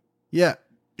road. Yeah,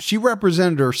 she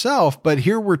represented herself, but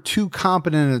here were 2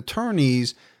 competent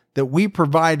attorneys that we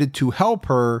provided to help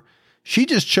her. She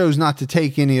just chose not to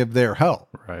take any of their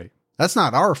help. Right. That's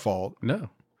not our fault. No.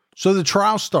 So the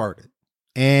trial started,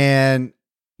 and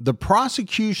the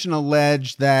prosecution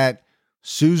alleged that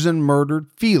Susan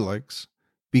murdered Felix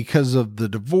because of the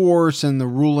divorce and the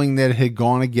ruling that had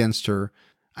gone against her.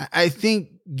 I think,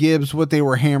 Gibbs, what they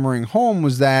were hammering home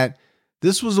was that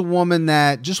this was a woman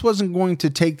that just wasn't going to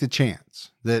take the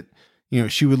chance that,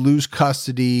 she would lose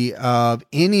custody of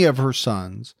any of her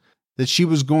sons, that she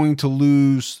was going to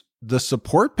lose the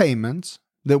support payments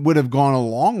that would have gone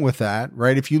along with that,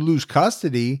 right? If you lose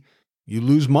custody, you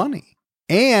lose money.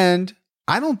 And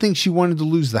I don't think she wanted to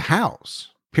lose the house,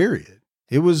 period.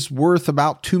 It was worth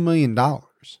about $2 million.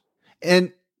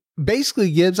 And basically,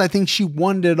 Gibbs, I think she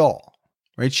wanted it all,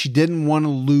 right? She didn't want to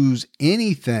lose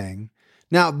anything.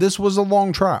 Now, this was a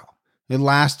long trial. It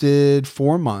lasted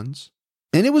 4 months,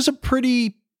 and it was a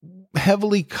pretty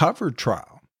heavily covered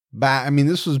trial.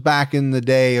 This was back in the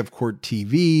day of court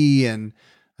TV, and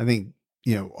I think,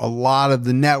 a lot of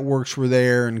the networks were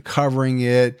there and covering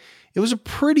it. It was a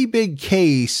pretty big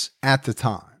case at the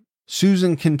time.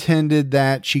 Susan contended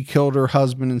that she killed her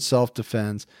husband in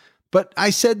self-defense, but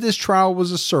I said this trial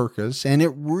was a circus, and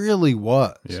it really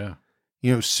was.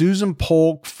 Yeah. Susan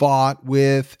Polk fought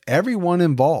with everyone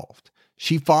involved.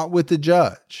 She fought with the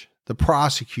judge, the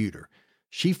prosecutor.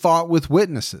 She fought with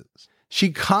witnesses.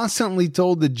 She constantly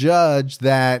told the judge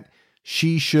that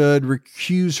she should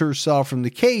recuse herself from the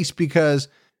case because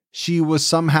she was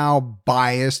somehow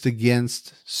biased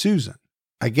against Susan.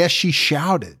 I guess she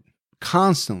shouted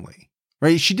constantly,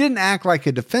 right? She didn't act like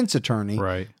a defense attorney.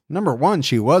 Right. Number one,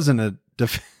 she wasn't a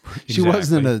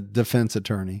defense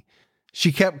attorney.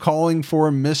 She kept calling for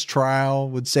a mistrial,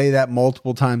 would say that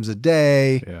multiple times a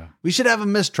day. Yeah. We should have a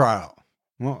mistrial.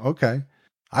 Well, okay.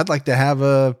 I'd like to have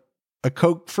a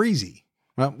Coke Freezy.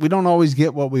 Well, we don't always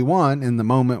get what we want in the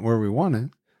moment where we want it.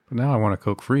 But now I want a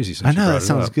Coke Freezy. I know, that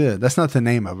sounds good. That's not the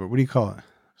name of it. What do you call it?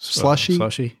 Slushy?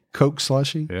 Slushy? Coke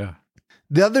slushy? Yeah.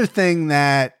 The other thing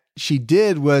that she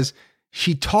did was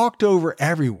she talked over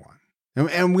everyone.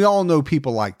 And we all know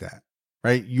people like that,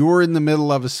 right? You're in the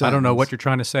middle of a sentence. I don't know what you're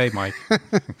trying to say, Mike.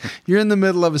 You're in the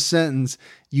middle of a sentence.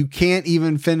 You can't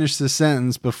even finish the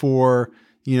sentence before,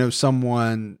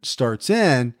 someone starts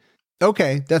in.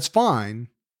 Okay, that's fine.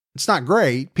 It's not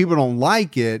great. People don't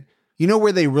like it. You know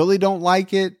where they really don't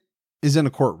like it is in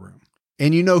a courtroom.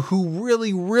 And you know who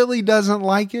really, really doesn't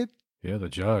like it? Yeah, the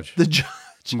judge. The judge.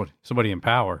 Somebody in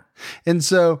power. And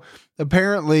so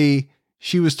apparently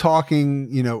she was talking,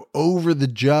 over the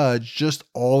judge just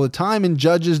all the time. And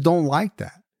judges don't like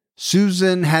that.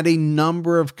 Susan had a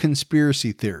number of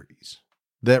conspiracy theories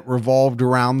that revolved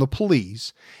around the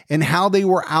police and how they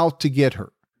were out to get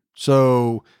her.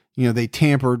 So, They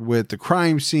tampered with the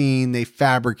crime scene. They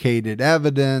fabricated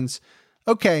evidence.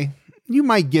 Okay, you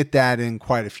might get that in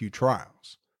quite a few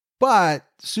trials. But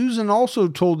Susan also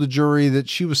told the jury that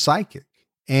she was psychic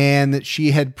and that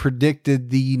she had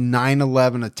predicted the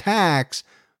 9/11 attacks,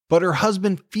 but her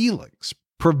husband Felix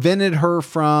prevented her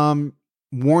from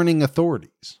warning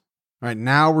authorities. Right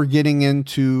now we're getting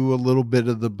into a little bit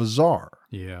of the bizarre.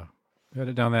 Yeah,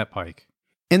 headed down that pike.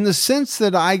 And the sense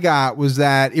that I got was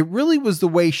that it really was the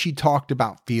way she talked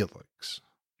about Felix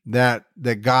that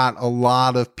got a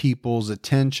lot of people's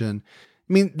attention.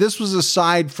 I mean, this was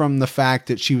aside from the fact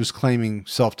that she was claiming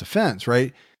self-defense,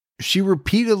 right? She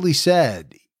repeatedly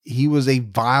said he was a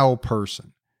vile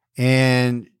person.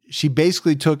 And she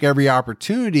basically took every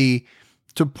opportunity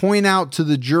to point out to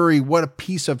the jury what a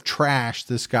piece of trash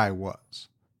this guy was.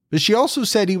 But she also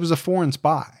said he was a foreign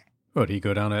spy. Oh, did he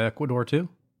go down to Ecuador too?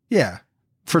 Yeah,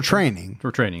 for training.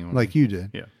 For training. Like you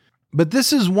did. Yeah. But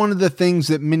this is one of the things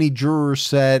that many jurors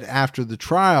said after the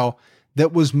trial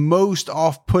that was most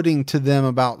off-putting to them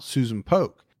about Susan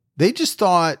Polk. They just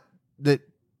thought that,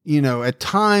 at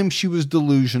times she was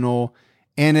delusional,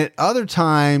 and at other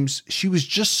times she was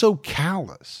just so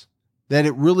callous that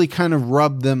it really kind of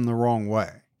rubbed them the wrong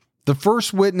way. The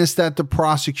first witness that the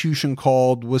prosecution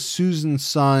called was Susan's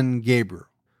son, Gabriel.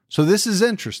 So this is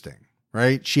interesting,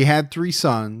 right? She had 3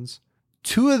 sons.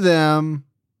 2 of them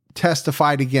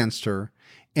testified against her,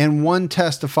 and 1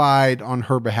 testified on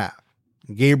her behalf.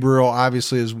 Gabriel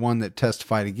obviously is one that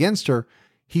testified against her.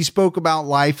 He spoke about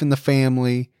life in the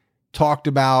family, talked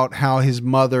about how his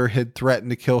mother had threatened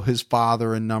to kill his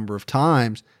father a number of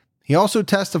times. He also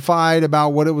testified about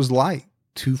what it was like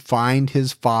to find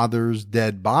his father's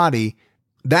dead body.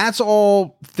 That's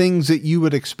all things that you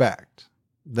would expect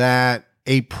that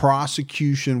a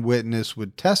prosecution witness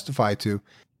would testify to.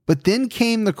 But then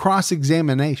came the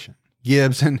cross-examination,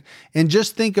 Gibbs, and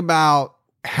just think about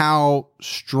how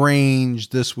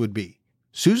strange this would be.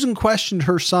 Susan questioned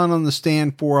her son on the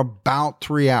stand for about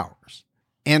 3 hours,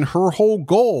 and her whole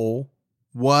goal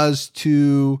was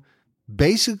to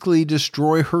basically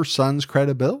destroy her son's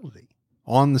credibility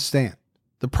on the stand.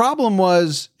 The problem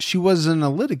was she wasn't a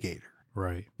litigator.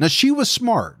 Right. Now, she was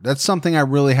smart. That's something I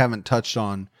really haven't touched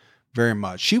on very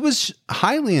much. She was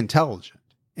highly intelligent.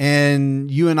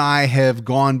 And you and I have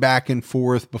gone back and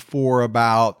forth before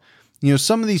about,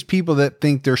 some of these people that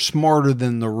think they're smarter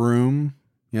than the room.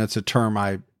 It's a term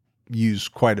I use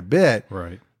quite a bit.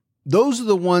 Right. Those are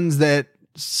the ones that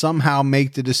somehow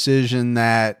make the decision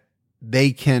that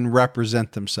they can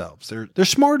represent themselves. They're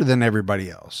smarter than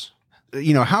everybody else.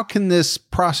 How can this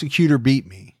prosecutor beat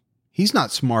me? He's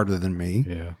not smarter than me.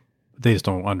 Yeah. They just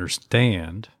don't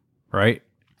understand, right?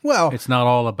 Well, it's not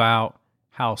all about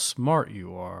how smart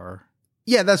you are.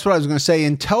 Yeah, that's what I was going to say.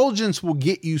 Intelligence will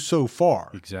get you so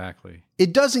far. Exactly.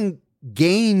 It doesn't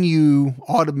gain you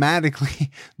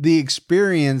automatically the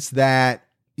experience that,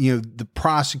 the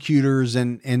prosecutors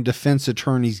and defense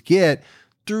attorneys get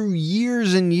through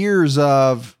years and years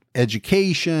of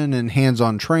education and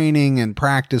hands-on training and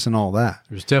practice and all that.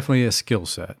 There's definitely a skill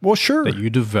set. Well, sure. That you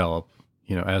develop,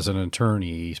 as an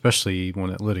attorney, especially when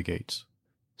it litigates.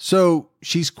 So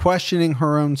she's questioning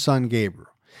her own son, Gabriel,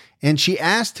 and she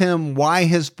asked him why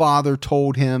his father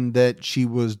told him that she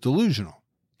was delusional.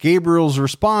 Gabriel's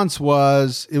response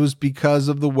was, it was because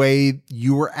of the way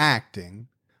you were acting.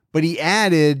 But he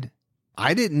added,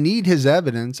 I didn't need his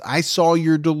evidence. I saw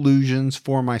your delusions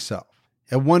for myself.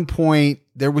 At one point,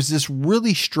 there was this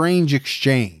really strange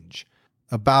exchange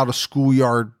about a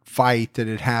schoolyard fight that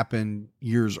had happened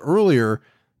years earlier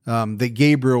that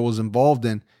Gabriel was involved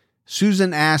in.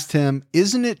 Susan asked him,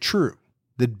 isn't it true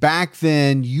that back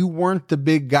then you weren't the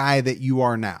big guy that you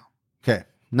are now? Okay,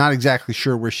 not exactly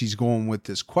sure where she's going with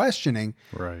this questioning.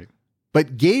 Right.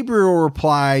 But Gabriel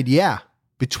replied, yeah,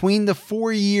 between the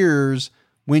 4 years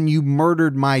when you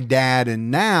murdered my dad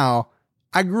and now,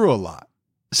 I grew a lot.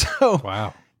 So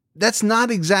wow. That's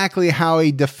not exactly how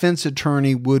a defense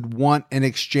attorney would want an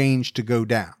exchange to go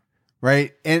down,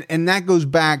 right? And that goes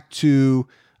back to,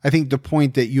 I think, the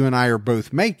point that you and I are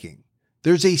both making.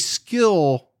 There's a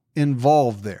skill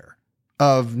involved there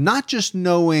of not just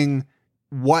knowing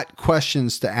what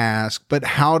questions to ask, but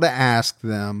how to ask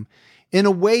them in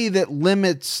a way that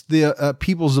limits the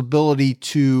people's ability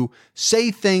to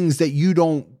say things that you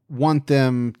don't want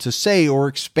them to say or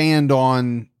expand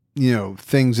on,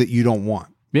 things that you don't want.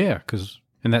 Yeah, because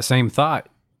in that same thought,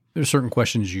 there's certain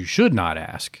questions you should not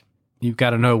ask. You've got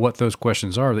to know what those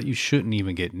questions are that you shouldn't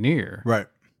even get near. Right.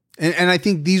 And I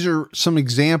think these are some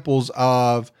examples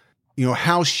of,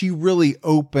 how she really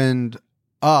opened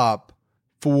up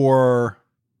for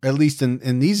at least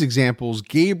in these examples,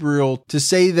 Gabriel to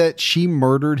say that she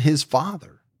murdered his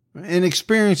father. An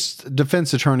experienced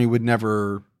defense attorney would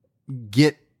never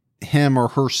get him or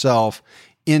herself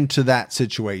into that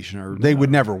situation, or they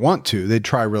would never want to. They'd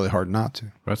try really hard not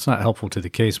to. That's not helpful to the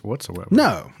case whatsoever.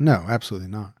 No, absolutely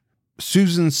not.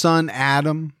 Susan's son,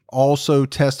 Adam, also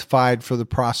testified for the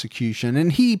prosecution,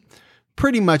 and he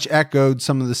pretty much echoed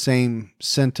some of the same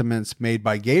sentiments made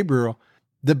by Gabriel.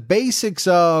 The basics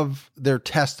of their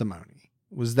testimony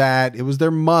was that it was their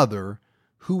mother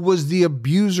who was the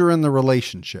abuser in the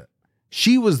relationship.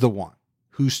 She was the one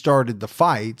who started the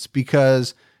fights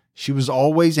because she was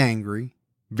always angry,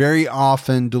 very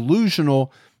often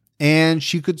delusional, and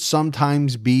she could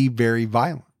sometimes be very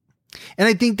violent. And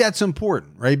I think that's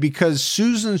important, right? Because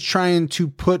Susan's trying to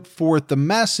put forth the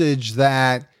message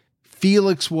that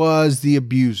Felix was the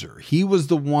abuser. He was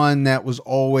the one that was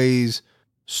always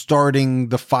starting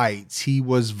the fights. He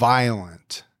was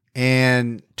violent.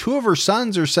 And two of her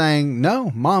sons are saying,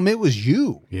 no, Mom, it was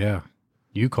you. Yeah,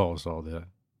 you caused all that.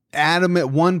 Adam at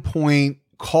one point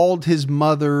called his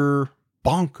mother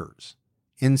bonkers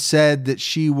and said that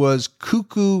she was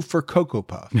cuckoo for Cocoa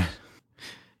Puff.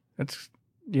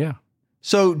 Yeah.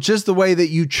 So just the way that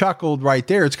you chuckled right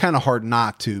there, it's kind of hard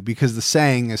not to, because the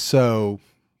saying is so,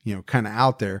 kind of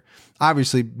out there.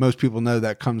 Obviously, most people know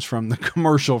that comes from the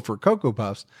commercial for Cocoa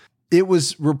Puffs. It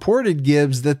was reported,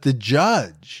 Gibbs, that the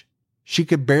judge, she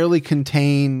could barely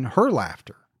contain her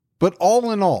laughter. But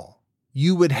all in all,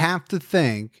 you would have to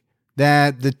think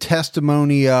that the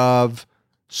testimony of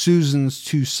Susan's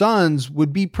two sons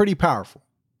would be pretty powerful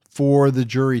for the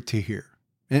jury to hear.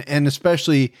 And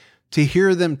especially to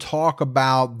hear them talk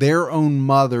about their own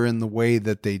mother in the way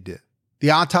that they did.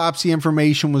 The autopsy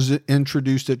information was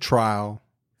introduced at trial.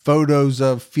 Photos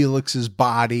of Felix's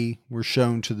body were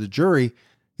shown to the jury.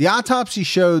 The autopsy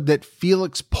showed that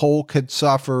Felix Polk had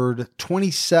suffered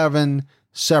 27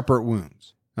 separate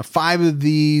wounds. Now, 5 of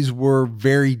these were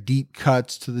very deep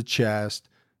cuts to the chest.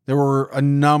 There were a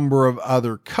number of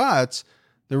other cuts.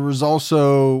 There was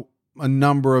also a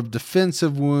number of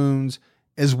defensive wounds,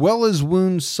 as well as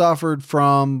wounds suffered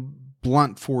from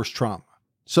blunt force trauma.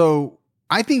 So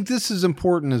I think this is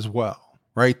important as well,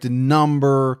 right? The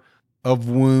number of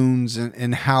wounds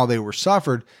and how they were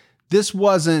suffered. This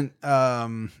wasn't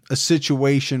a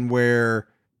situation where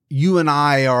you and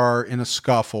I are in a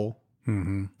scuffle.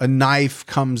 Mm-hmm. A knife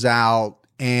comes out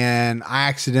and I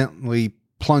accidentally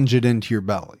plunge it into your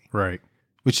belly. Right.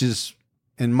 Which is,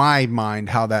 in my mind,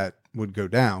 how that would go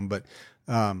down. But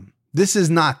this is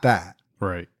not that.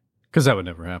 Right. Because that would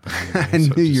never happen. Anyway,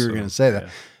 I knew you were going to say that. Yeah.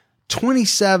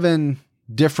 27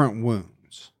 different wounds.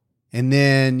 And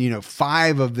then,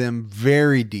 5 of them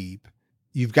very deep.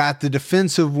 You've got the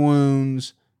defensive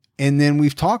wounds. And then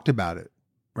we've talked about it,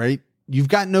 right? You've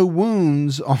got no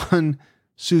wounds on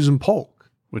Susan Polk.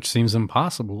 Which seems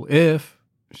impossible if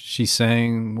she's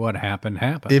saying what happened.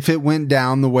 If it went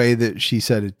down the way that she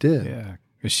said it did. Yeah.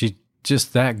 Is she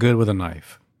just that good with a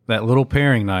knife? That little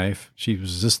paring knife, she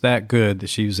was just that good that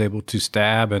she was able to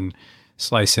stab and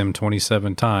slice him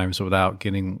 27 times without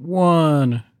getting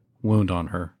one wound on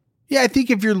her. Yeah, I think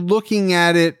if you're looking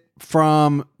at it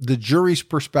from the jury's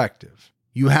perspective,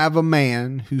 you have a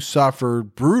man who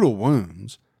suffered brutal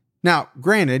wounds. Now,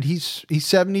 granted, he's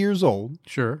 70 years old.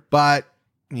 Sure. But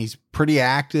he's pretty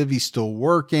active. He's still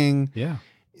working. Yeah.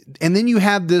 And then you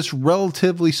have this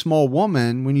relatively small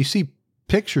woman. When you see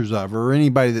pictures of her, or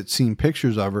anybody that's seen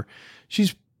pictures of her,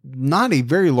 she's not a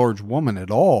very large woman at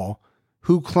all,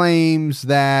 who claims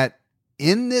that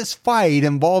in this fight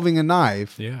involving a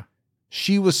knife,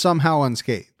 she was somehow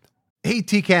unscathed. Hey,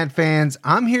 TCAT fans,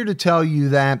 I'm here to tell you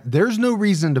that there's no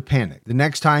reason to panic the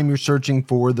next time you're searching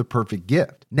for the perfect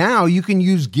gift. Now you can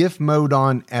use gift mode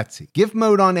on Etsy. Gift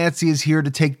mode on Etsy is here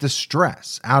to take the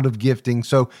stress out of gifting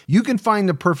so you can find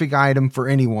the perfect item for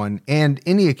anyone and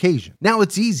any occasion. Now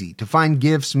it's easy to find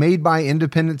gifts made by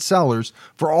independent sellers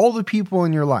for all the people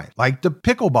in your life, like the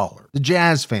pickleballer, the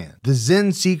jazz fan, the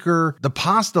Zen seeker, the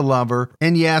pasta lover,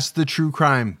 and yes, the true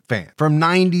crime fan. From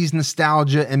 90s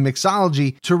nostalgia and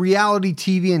mixology to reality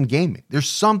TV and gaming, there's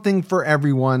something for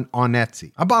everyone on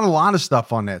Etsy. I bought a lot of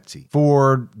stuff on Etsy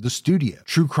for the studio,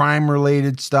 true crime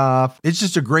related stuff. It's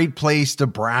just a great place to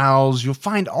browse. You'll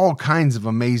find all kinds of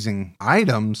amazing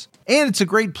items. And it's a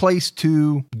great place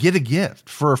to get a gift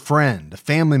for a friend, a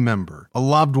family member, a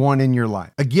loved one in your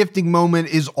life. A gifting moment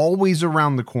is always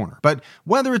around the corner. But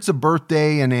whether it's a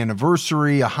birthday, an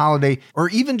anniversary, a holiday, or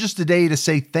even just a day to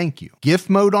say thank you, Gift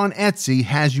Mode on Etsy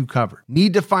has you covered.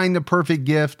 Need to find the perfect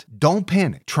gift? Don't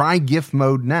panic. Try Gift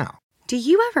Mode now. Do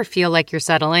you ever feel like you're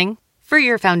settling? For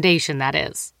your foundation, that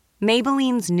is.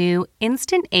 Maybelline's new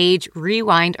Instant Age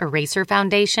Rewind Eraser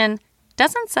Foundation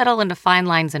doesn't settle into fine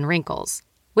lines and wrinkles.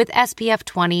 With SPF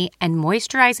 20 and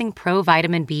moisturizing Pro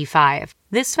Vitamin B5,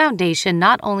 this foundation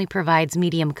not only provides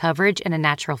medium coverage and a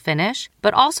natural finish,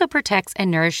 but also protects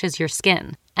and nourishes your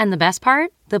skin. And the best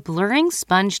part? The blurring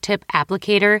sponge tip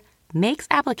applicator makes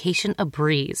application a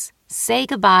breeze. Say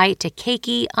goodbye to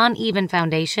cakey, uneven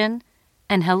foundation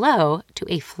and hello to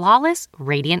a flawless,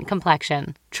 radiant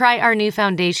complexion. Try our new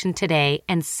foundation today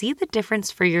and see the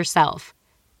difference for yourself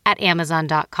at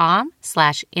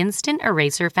Amazon.com/Instant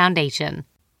Eraser Foundation.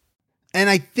 And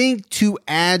I think to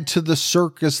add to the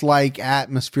circus-like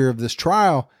atmosphere of this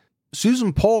trial,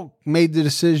 Susan Polk made the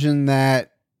decision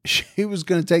that she was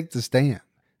going to take the stand.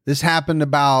 This happened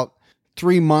about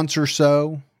 3 months or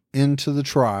so into the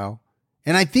trial.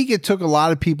 And I think it took a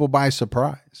lot of people by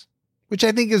surprise, which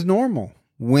I think is normal.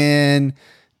 When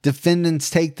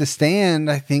defendants take the stand,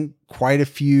 I think quite a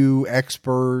few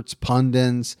experts,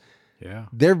 pundits,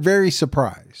 they're very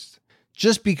surprised.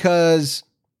 Just because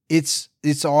it's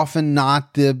often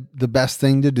not the best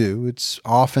thing to do. It's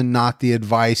often not the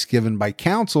advice given by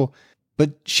counsel,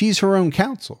 but she's her own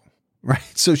counsel, right?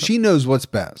 So she knows what's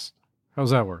best. How's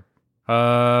that work?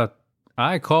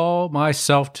 I call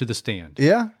myself to the stand.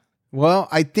 Yeah. Well,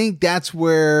 I think that's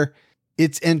where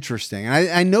it's interesting.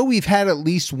 I know we've had at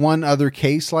least one other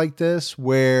case like this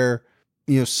where,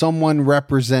 someone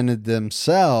represented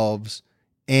themselves,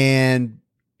 and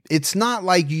it's not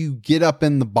like you get up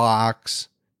in the box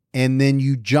and then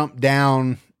you jump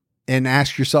down and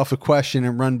ask yourself a question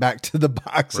and run back to the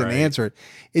box and answer it.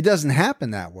 It doesn't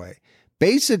happen that way.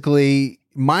 Basically,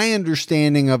 my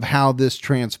understanding of how this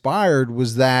transpired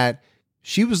was that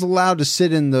she was allowed to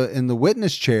sit in the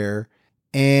witness chair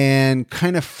and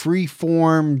kind of free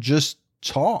form, just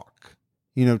talk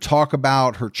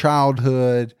about her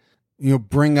childhood,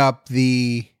 bring up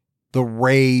the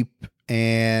rape.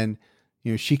 And,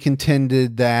 she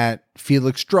contended that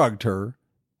Felix drugged her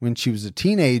when she was a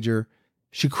teenager.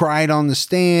 She cried on the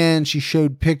stand. She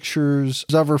showed pictures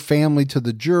of her family to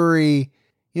the jury.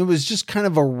 It was just kind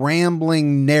of a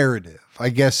rambling narrative, I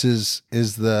guess is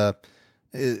the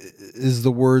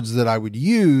words that I would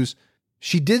use.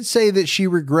 She did say that she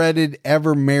regretted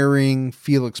ever marrying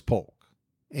Felix Polk,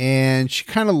 and she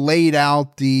kind of laid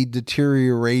out the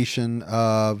deterioration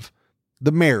of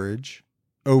the marriage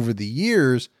over the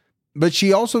years, but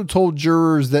she also told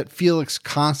jurors that Felix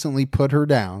constantly put her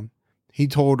down. He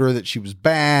told her that she was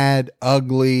bad,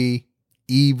 ugly,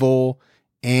 evil,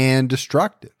 and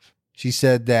destructive. She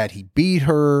said that he beat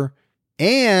her,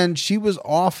 and she was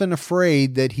often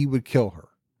afraid that he would kill her.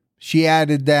 She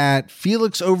added that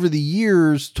Felix over the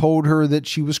years told her that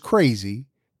she was crazy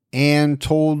and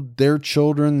told their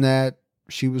children that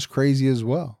she was crazy as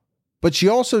well. But she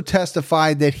also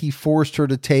testified that he forced her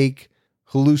to take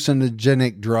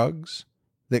hallucinogenic drugs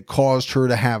that caused her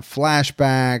to have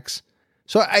flashbacks.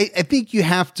 So I think you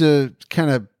have to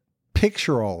kind of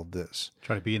picture all of this.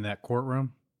 Try to be in that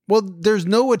courtroom. Well, there's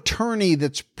no attorney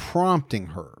that's prompting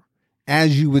her,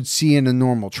 as you would see in a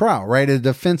normal trial, right? A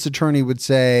defense attorney would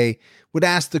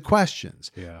ask the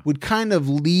questions, would kind of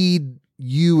lead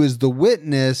you as the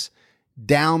witness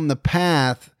down the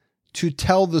path to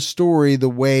tell the story the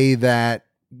way that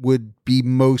would be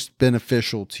most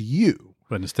beneficial to you.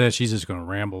 But instead, she's just going to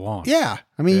ramble on. Yeah.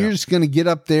 I mean, you're just going to get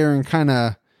up there and kind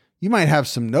of, you might have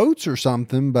some notes or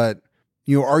something, but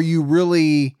are you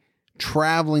really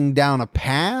traveling down a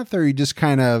path, or are you just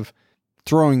kind of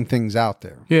throwing things out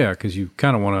there? Yeah, because you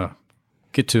kind of want to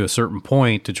get to a certain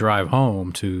point to drive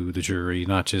home to the jury,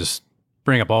 not just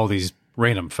bring up all these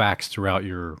random facts throughout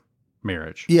your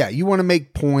marriage. Yeah, you want to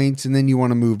make points and then you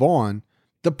want to move on.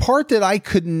 The part that I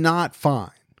could not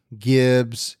find,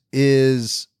 Gibbs,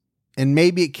 is, and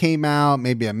maybe it came out,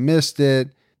 maybe I missed it,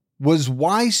 was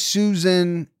why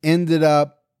Susan ended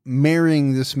up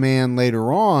marrying this man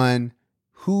later on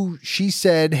who she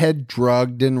said had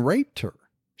drugged and raped her.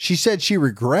 She said she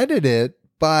regretted it,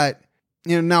 but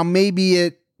now maybe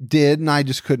it did and I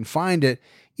just couldn't find it.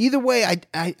 Either way,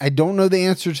 I don't know the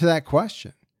answer to that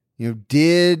question.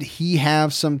 Did he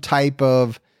have some type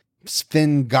of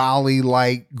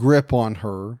Svengali-like grip on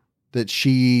her that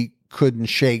she couldn't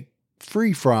shake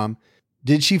free from?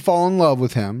 Did she fall in love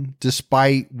with him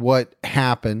despite what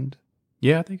happened?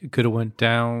 Yeah, I think it could have went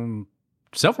down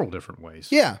several different ways.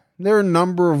 Yeah, there are a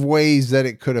number of ways that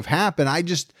it could have happened.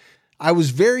 I was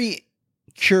very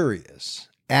curious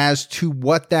as to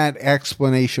what that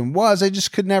explanation was. I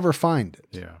just could never find it.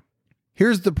 Yeah.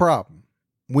 Here's the problem.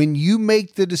 When you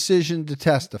make the decision to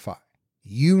testify,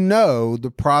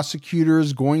 the prosecutor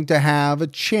is going to have a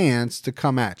chance to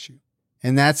come at you.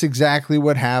 And that's exactly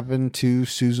what happened to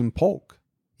Susan Polk.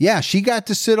 Yeah, she got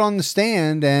to sit on the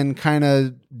stand and kind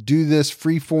of do this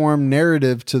freeform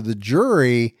narrative to the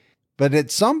jury, but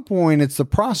at some point it's the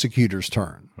prosecutor's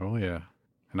turn. Oh, yeah.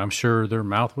 And I'm sure their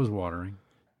mouth was watering.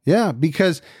 Yeah,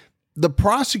 because the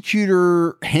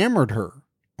prosecutor hammered her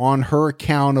on her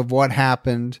account of what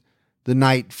happened the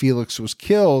night Felix was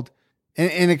killed.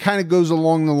 And it kind of goes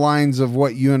along the lines of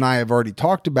what you and I have already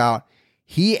talked about.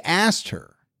 He asked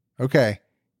her, okay,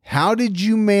 how did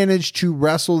you manage to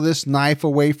wrestle this knife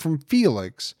away from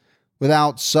Felix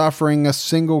without suffering a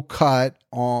single cut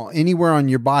anywhere on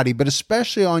your body, but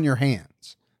especially on your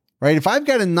hands, right? If I've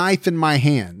got a knife in my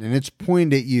hand and it's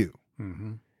pointed at you,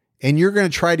 and you're going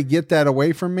to try to get that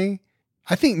away from me,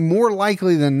 I think more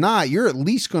likely than not, you're at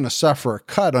least going to suffer a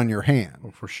cut on your hand.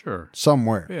 Oh, for sure.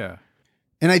 Somewhere. Yeah.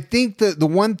 And I think that the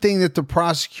one thing that the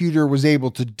prosecutor was able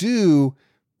to do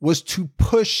was to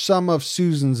push some of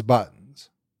Susan's buttons.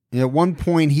 And at one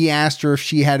point, he asked her if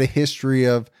she had a history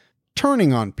of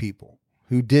turning on people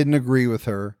who didn't agree with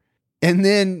her. And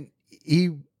then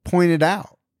he pointed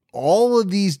out all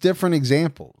of these different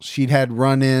examples. She'd had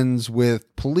run-ins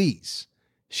with police.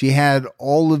 She had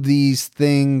all of these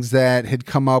things that had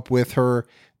come up with her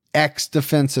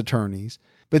ex-defense attorneys.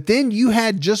 But then you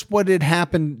had just what had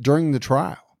happened during the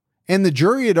trial. And the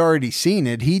jury had already seen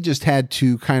it. He just had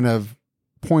to kind of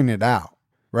point it out,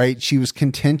 right? She was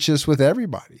contentious with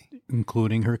everybody,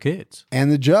 including her kids and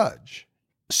the judge.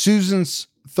 Susan's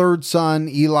third son,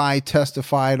 Eli,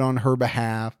 testified on her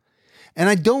behalf. And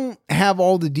I don't have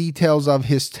all the details of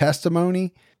his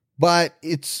testimony, but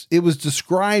it was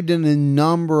described in a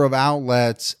number of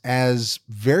outlets as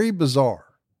very bizarre.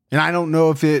 And I don't know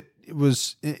if it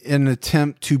was an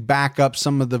attempt to back up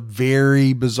some of the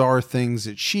very bizarre things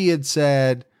that she had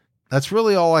said. That's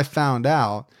really all I found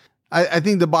out. I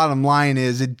think the bottom line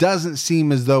is it doesn't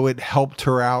seem as though it helped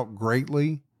her out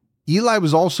greatly. Eli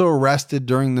was also arrested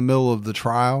during the middle of the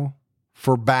trial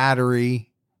for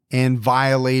battery and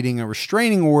violating a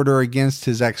restraining order against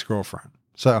his ex-girlfriend.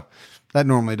 So that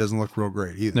normally doesn't look real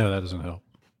great either. No, that doesn't help.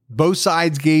 Both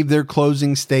sides gave their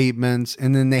closing statements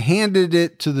and then they handed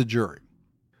it to the jury.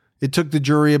 It took the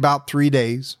jury about 3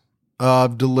 days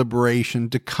of deliberation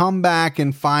to come back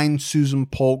and find Susan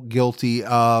Polk guilty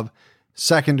of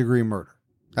second-degree murder.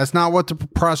 That's not what the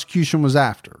prosecution was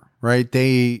after, right?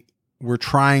 They were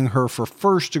trying her for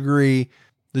first degree.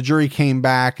 The jury came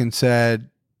back and said,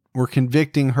 we're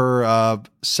convicting her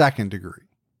of second degree.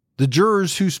 The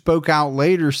jurors who spoke out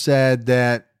later said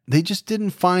that they just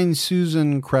didn't find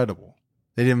Susan credible.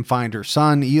 They didn't find her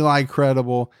son, Eli,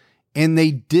 credible, and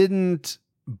they didn't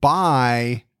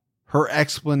buy her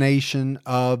explanation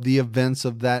of the events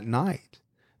of that night.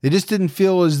 They just didn't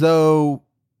feel as though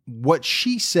what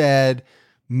she said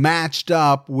matched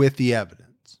up with the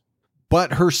evidence.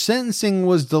 But her sentencing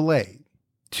was delayed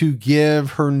to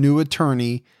give her new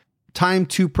attorney time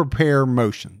to prepare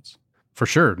motions. For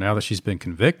sure. Now that she's been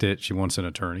convicted, she wants an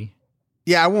attorney.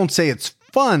 Yeah, I won't say it's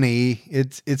funny.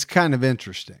 It's kind of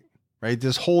interesting, right?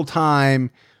 This whole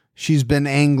time she's been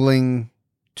angling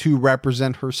to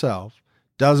represent herself,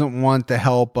 doesn't want the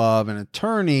help of an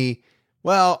attorney.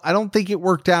 Well, I don't think it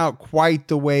worked out quite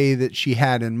the way that she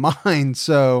had in mind.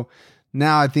 So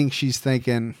now I think she's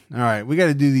thinking, all right, we got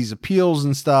to do these appeals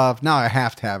and stuff. Now I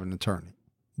have to have an attorney.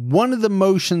 One of the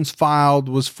motions filed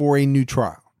was for a new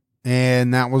trial,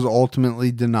 and that was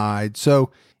ultimately denied.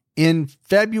 So in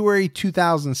February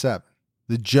 2007,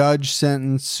 the judge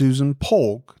sentenced Susan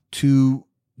Polk to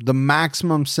the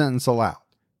maximum sentence allowed,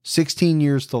 16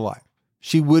 years to life.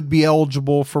 She would be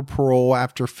eligible for parole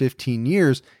after 15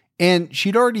 years, and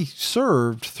she'd already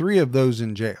served 3 of those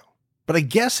in jail. But I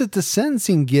guess at the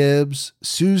sentencing Gibbs,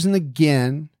 Susan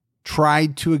again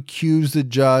tried to accuse the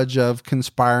judge of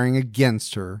conspiring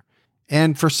against her.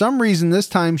 And for some reason, this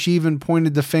time she even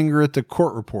pointed the finger at the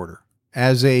court reporter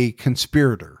as a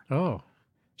conspirator. Oh,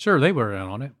 sure. They were in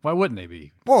on it. Why wouldn't they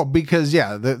be? Well, because,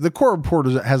 yeah, the court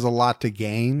reporter has a lot to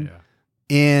gain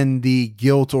in the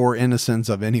guilt or innocence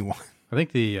of anyone. I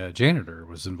think the janitor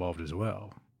was involved as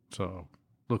well. So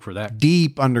look for that.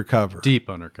 Deep undercover.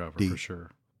 For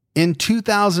sure. In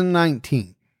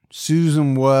 2019,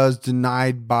 Susan was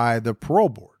denied by the parole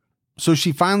board. So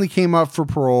she finally came up for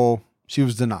parole. She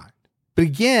was denied. But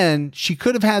again, she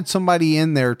could have had somebody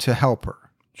in there to help her.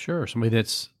 Sure. Somebody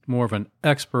that's more of an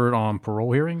expert on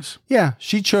parole hearings. Yeah.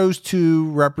 She chose to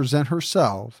represent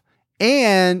herself.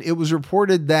 And it was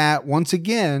reported that once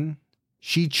again,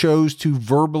 she chose to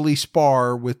verbally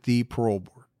spar with the parole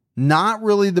board. Not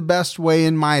really the best way,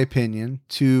 in my opinion,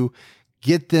 to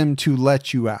get them to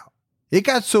let you out. It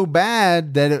got so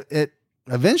bad that it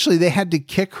eventually they had to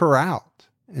kick her out.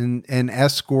 and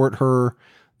escort her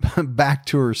back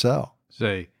to her cell.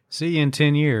 Say, see you in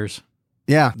 10 years.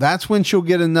 Yeah, that's when she'll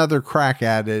get another crack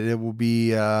at it. It will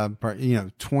be,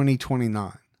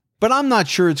 2029. But I'm not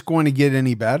sure it's going to get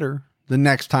any better the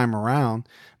next time around.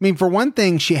 I mean, for one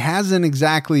thing, she hasn't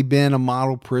exactly been a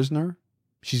model prisoner.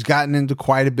 She's gotten into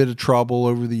quite a bit of trouble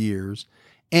over the years.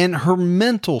 And her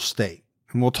mental state,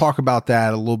 and we'll talk about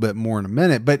that a little bit more in a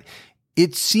minute, but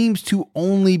it seems to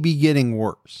only be getting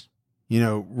worse.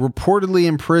 Reportedly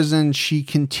in prison, she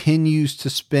continues to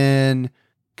spin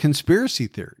conspiracy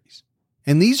theories.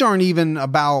 And these aren't even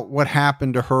about what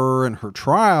happened to her in her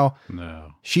trial.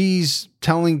 No. She's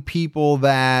telling people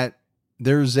that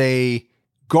there's a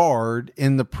guard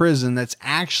in the prison that's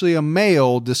actually a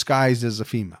male disguised as a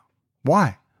female.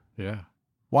 Why? Yeah.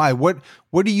 Why? What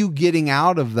are you getting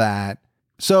out of that?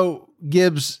 So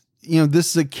Gibbs,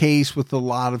 this is a case with a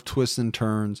lot of twists and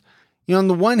turns. On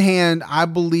the one hand, I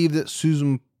believe that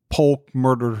Susan Polk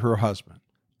murdered her husband.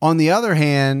 On the other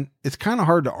hand, it's kind of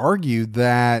hard to argue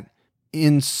that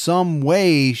in some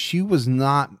way she was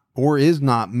not or is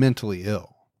not mentally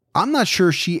ill. I'm not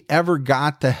sure she ever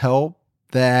got the help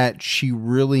that she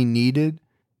really needed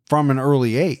from an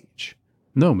early age.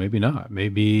 No, maybe not.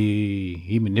 Maybe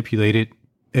he manipulated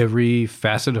every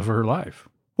facet of her life.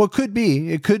 Well, it could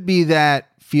be. It could be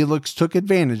that Felix took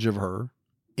advantage of her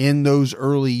in those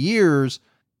early years,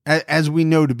 as we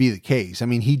know to be the case. I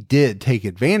mean, he did take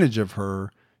advantage of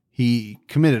her. He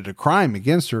committed a crime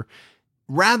against her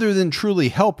rather than truly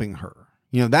helping her.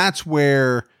 That's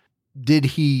where, did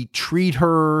he treat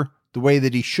her the way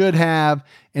that he should have?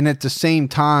 And at the same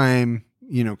time,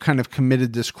 kind of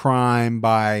committed this crime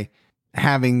by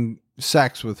having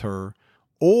sex with her?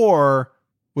 Or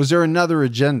was there another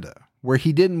agenda where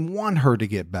he didn't want her to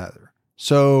get better?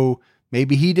 So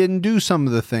maybe he didn't do some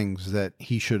of the things that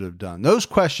he should have done. Those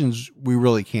questions we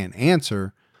really can't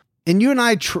answer. And you and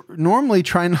I normally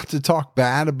try not to talk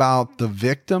bad about the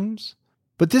victims,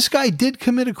 but this guy did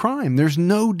commit a crime. There's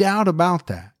no doubt about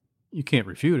that. You can't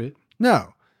refute it.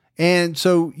 No. And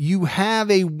so you have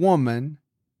a woman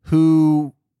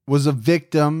who was a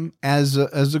victim as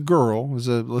a girl,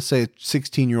 let's say a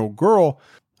 16-year-old girl,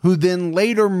 who then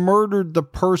later murdered the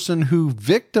person who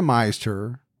victimized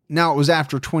her. Now, it was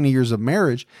after 20 years of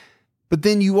marriage, but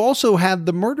then you also have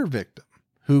the murder victim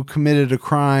who committed a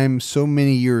crime so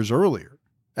many years earlier.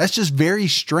 That's just very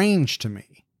strange to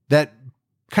me, that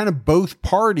kind of both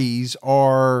parties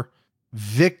are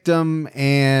victim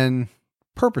and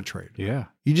perpetrator. Yeah.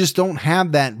 You just don't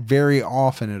have that very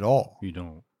often at all. You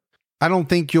don't. I don't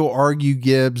think you'll argue,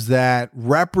 Gibbs, that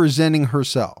representing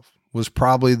herself was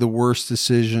probably the worst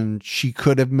decision she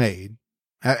could have made,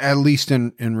 at least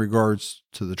in regards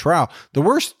to the trial. The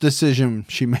worst decision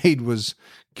she made was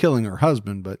killing her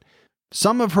husband, but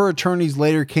some of her attorneys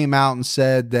later came out and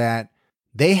said that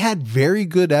they had very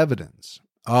good evidence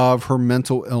of her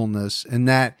mental illness and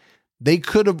that they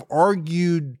could have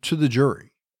argued to the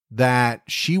jury that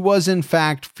she was in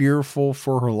fact fearful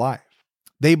for her life.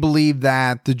 They believed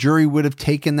that the jury would have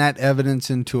taken that evidence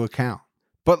into account.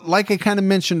 But like I kind of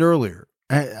mentioned earlier,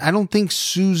 I don't think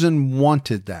Susan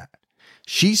wanted that.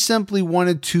 She simply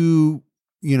wanted to,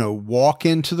 walk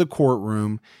into the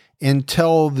courtroom and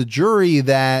tell the jury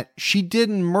that she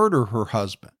didn't murder her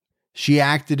husband. She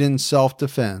acted in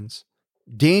self-defense.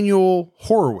 Daniel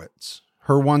Horowitz,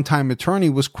 her one-time attorney,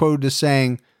 was quoted as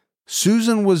saying,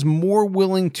 Susan was more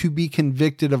willing to be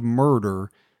convicted of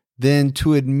murder than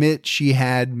to admit she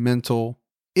had mental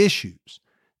issues.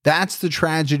 That's the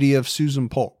tragedy of Susan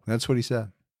Polk. That's what he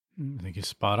said. I think he's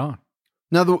spot on.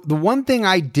 Now, the one thing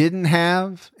I didn't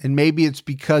have, and maybe it's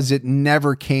because it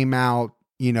never came out,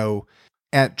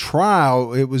 at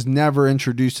trial, it was never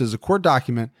introduced as a court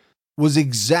document, was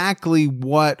exactly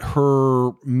what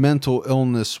her mental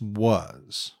illness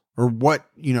was, or what,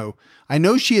 I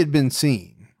know she had been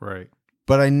seen, right?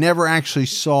 But I never actually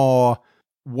saw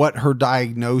what her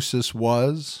diagnosis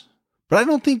was. But I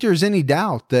don't think there's any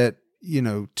doubt that,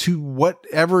 to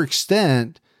whatever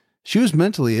extent she was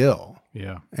mentally ill.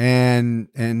 Yeah. And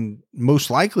most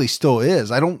likely still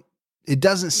is. It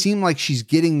doesn't seem like she's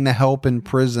getting the help in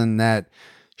prison that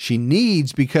she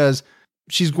needs, because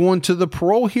she's going to the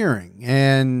parole hearing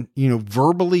and,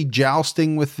 verbally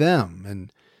jousting with them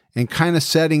and kind of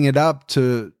setting it up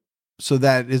so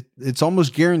that it's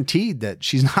almost guaranteed that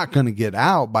she's not going to get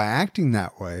out by acting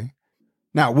that way.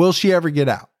 Now, will she ever get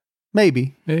out?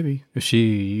 Maybe. If she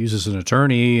uses an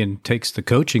attorney and takes the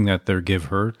coaching that they give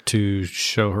her to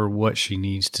show her what she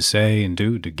needs to say and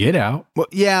do to get out. Well,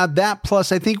 yeah, that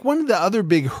plus I think one of the other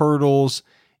big hurdles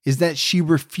is that she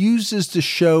refuses to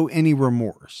show any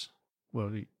remorse.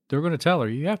 Well, they're going to tell her,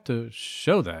 you have to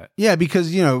show that. Yeah,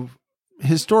 because,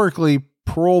 historically,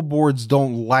 parole boards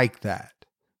don't like that.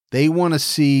 They want to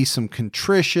see some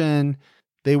contrition.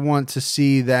 They want to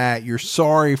see that you're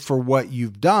sorry for what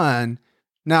you've done.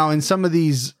 Now, in some of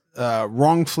these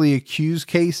wrongfully accused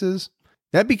cases,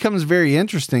 that becomes very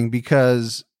interesting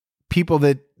because people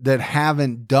that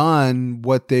haven't done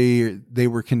what they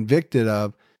were convicted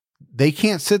of, they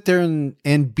can't sit there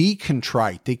and be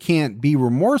contrite. They can't be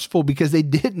remorseful because they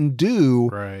didn't do.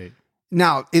 Right.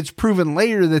 Now, it's proven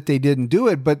later that they didn't do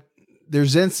it, but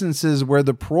there's instances where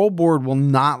the parole board will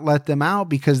not let them out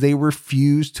because they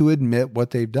refuse to admit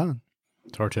what they've done.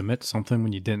 It's hard to admit something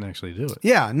when you didn't actually do it.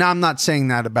 Yeah. Now, I'm not saying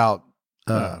that about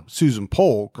Susan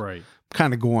Polk. Right.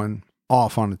 Kind of going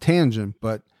off on a tangent,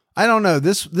 but I don't know.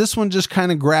 This one just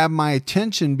kind of grabbed my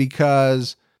attention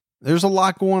because there's a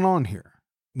lot going on here.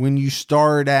 When you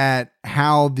start at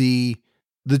how the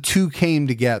two came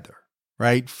together,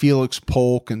 right? Felix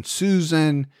Polk and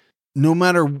Susan, no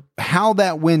matter how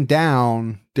that went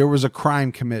down, there was a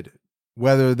crime committed,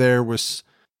 whether there was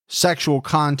sexual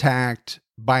contact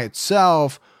by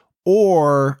itself,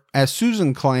 or as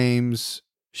Susan claims,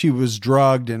 she was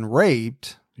drugged and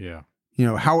raped. Yeah.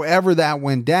 However that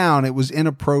went down, it was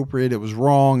inappropriate. It was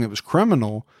wrong. It was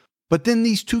criminal. But then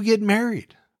these two get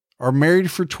married, are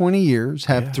married for 20 years,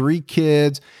 have 3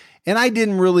 kids. And I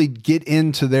didn't really get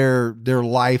into their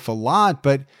life a lot,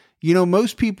 but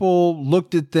most people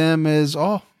looked at them as,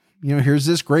 here's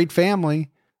this great family,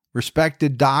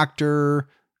 respected doctor,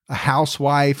 a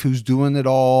housewife who's doing it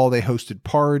all. They hosted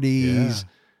parties. Yeah.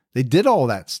 They did all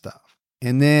that stuff.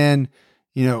 And then,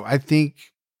 I think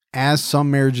as some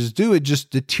marriages do, it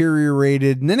just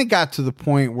deteriorated. And then it got to the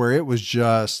point where it was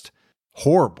just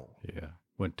horrible. Yeah.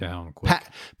 Went down quick.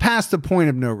 Past the point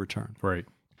of no return. Right.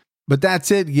 But that's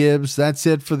it, Gibbs. That's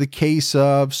it for the case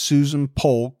of Susan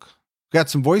Polk. Got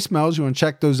some voicemails. You want to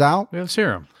check those out? Yeah, let's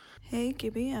hear them. Hey,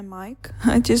 Gibby and Mike.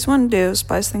 I just wanted to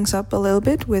spice things up a little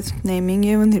bit with naming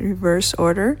you in the reverse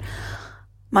order.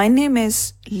 My name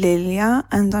is Lilia,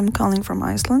 and I'm calling from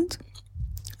Iceland.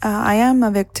 I am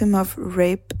a victim of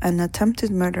rape and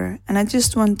attempted murder, and I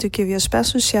just want to give you a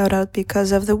special shout out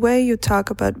because of the way you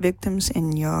talk about victims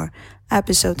in your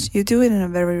episodes. You do it in a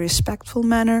very respectful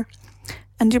manner,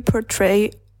 and you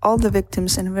portray all the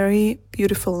victims in a very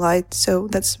beautiful light, so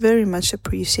that's very much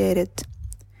appreciated.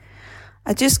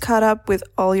 I just caught up with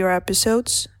all your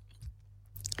episodes,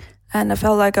 and I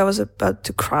felt like I was about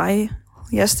to cry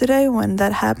yesterday when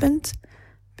that happened,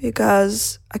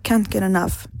 because I can't get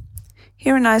enough.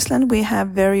 Here in Iceland, we have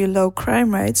very low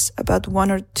crime rates, about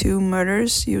 1 or 2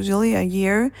 murders usually a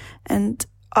year, and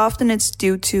often it's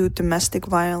due to domestic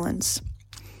violence.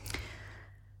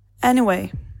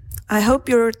 Anyway, I hope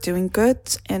you're doing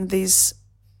good in these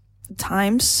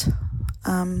times,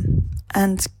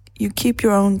 and you keep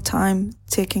your own time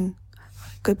ticking.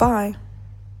 Goodbye.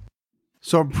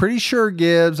 So I'm pretty sure,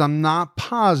 Gibbs, I'm not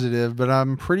positive, but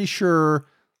I'm pretty sure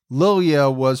Lilia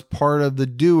was part of the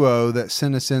duo that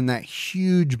sent us in that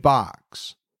huge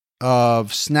box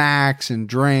of snacks and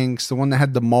drinks, the one that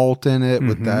had the malt in it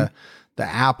with the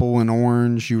apple and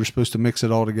orange. You were supposed to mix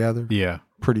it all together. Yeah.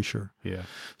 Pretty sure. Yeah.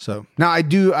 So now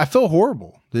I feel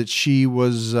horrible that she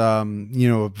was,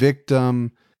 a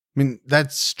victim. I mean,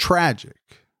 that's tragic.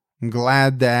 I'm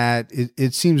glad that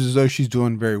it seems as though she's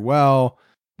doing very well.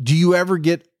 Do you ever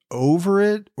get over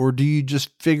it, or do you just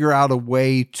figure out a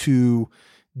way to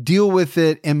deal with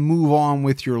it and move on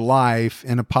with your life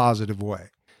in a positive way?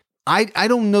 I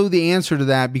don't know the answer to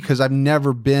that because I've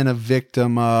never been a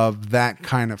victim of that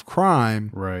kind of crime.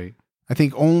 Right. I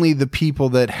think only the people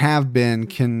that have been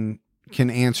can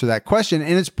answer that question,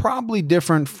 and it's probably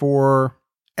different for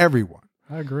everyone.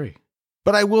 I agree.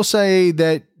 But I will say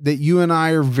that you and I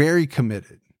are very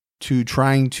committed to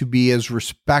trying to be as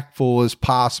respectful as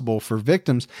possible for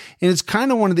victims. And it's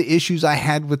kind of one of the issues I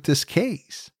had with this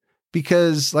case,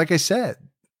 because like I said,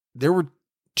 there were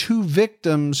 2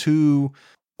 victims who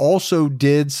also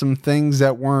did some things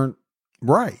that weren't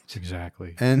right.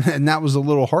 Exactly. And that was a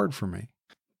little hard for me.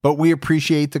 But we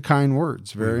appreciate the kind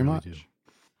words very much. Do.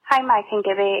 Hi, Mike and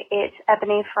Gibby. It's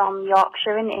Ebony from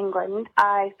Yorkshire in England.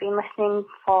 I've been listening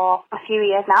for a few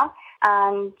years now,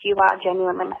 and you are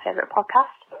genuinely my favourite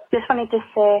podcast. Just wanted to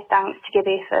say thanks to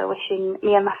Gibby for wishing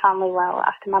me and my family well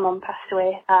after my mum passed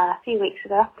away a few weeks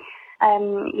ago.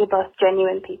 You're both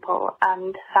genuine people,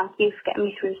 and thank you for getting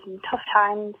me through some tough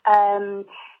times.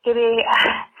 Gibby,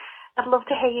 I'd love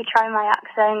to hear you try my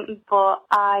accent, but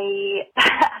I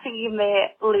think you may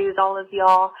lose all of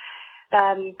your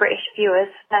British viewers.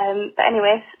 But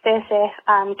anyway, stay safe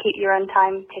and keep your own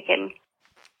time ticking.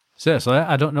 Sis,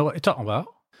 I don't know what you're talking about.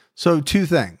 So 2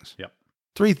 things. Yep.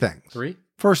 3 things. 3?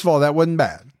 First of all, that wasn't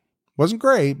bad. Wasn't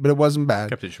great, but it wasn't bad.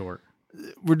 Kept it short.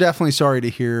 We're definitely sorry to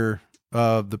hear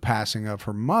of the passing of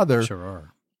her mother. Sure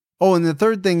are. Oh, and the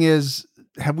third thing is,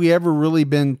 have we ever really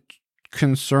been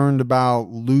concerned about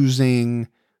losing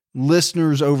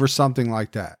listeners over something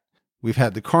like that? We've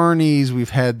had the Carnies,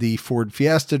 we've had the Ford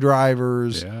Fiesta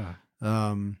drivers.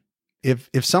 Yeah.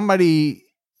 If somebody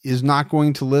is not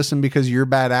going to listen because of your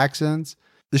bad accents,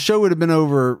 the show would have been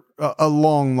over a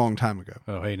long, long time ago.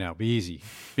 Oh, hey, now be easy.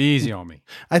 Be easy on me.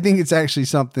 I think it's actually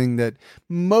something that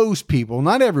most people,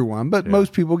 not everyone, but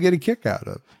most people get a kick out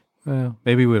of. Well,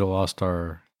 maybe we'd have lost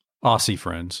our Aussie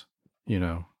friends, you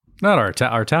know. Not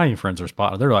our Italian friends are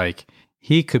spotted. They're like,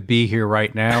 he could be here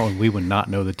right now and we would not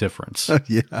know the difference.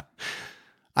 Yeah.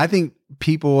 I think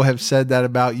people have said that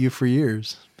about you for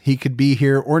years. He could be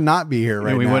here or not be here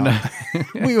right we now.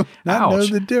 Wouldn't we would not know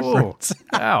the difference.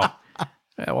 Whoa. Ow.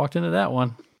 I walked into that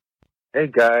one. Hey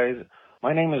guys,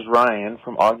 my name is Ryan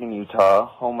from Ogden, Utah,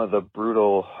 home of the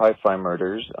brutal hi-fi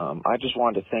murders. I just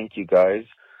wanted to thank you guys.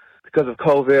 Because of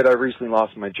COVID, I recently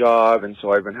lost my job, and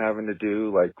so I've been having to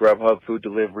do like Grubhub food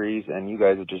deliveries, and you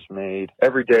guys have just made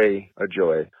every day a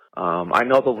joy. I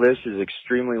know the list is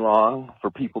extremely long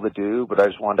for people to do, but I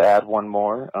just wanted to add one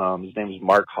more. His name is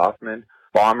Mark Hoffman.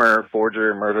 Bomber,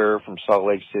 forger, murderer from Salt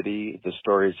Lake City. The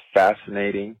story is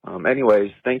fascinating.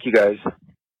 Anyways, thank you guys.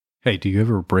 Hey, do you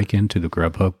ever break into the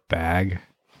Grubhub bag?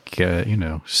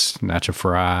 Snatch a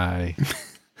fry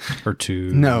or two?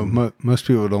 No, most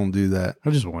people don't do that. I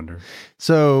just wonder.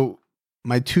 So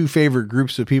my 2 favorite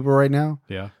groups of people right now,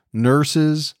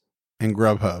 nurses and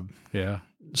Grubhub. Yeah.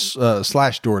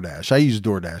 Slash DoorDash. I use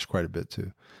DoorDash quite a bit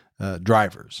too.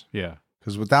 Drivers. Yeah.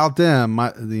 Because without them,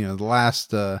 the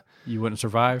last you wouldn't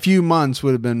survive. Few months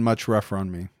would have been much rougher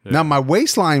on me. Yeah. Now my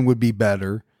waistline would be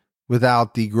better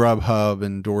without the Grubhub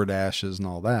and DoorDashes and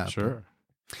all that. Sure,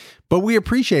 but we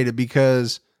appreciate it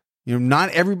because not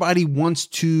everybody wants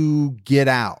to get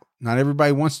out. Not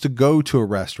everybody wants to go to a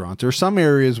restaurant. There are some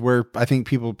areas where I think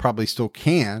people probably still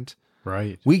can't.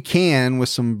 Right. We can with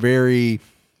some very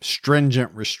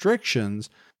stringent restrictions.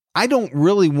 I don't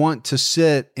really want to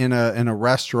sit in a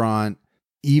restaurant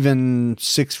even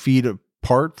 6 feet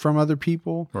apart from other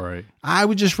people. Right. I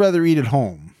would just rather eat at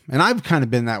home. And I've kind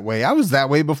of been that way. I was that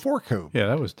way before COVID. Yeah,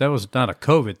 that was not a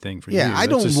COVID thing for you. Yeah, I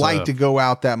don't like to go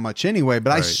out that much anyway,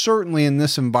 but I certainly in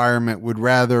this environment would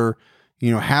rather,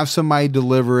 have somebody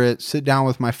deliver it, sit down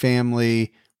with my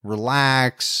family,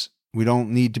 relax. We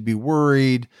don't need to be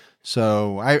worried.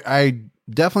 So I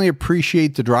definitely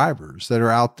appreciate the drivers that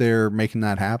are out there making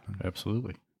that happen.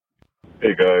 Absolutely.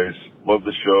 Hey guys, love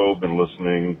the show. Been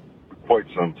listening quite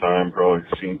some time. Probably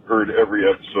heard every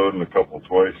episode and a couple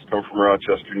twice. Come from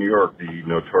Rochester, New York, the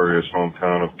notorious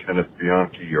hometown of Kenneth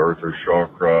Bianchi, Arthur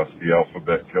Shawcross, the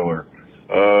Alphabet Killer.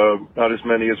 Not as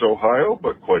many as Ohio,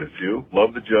 but quite a few.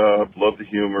 Love the job, love the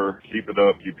humor. Keep it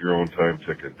up. Keep your own time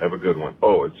ticket. Have a good one.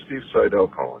 Oh, it's Steve Seidel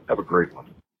calling. Have a great one.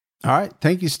 All right.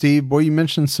 Thank you, Steve. Boy, you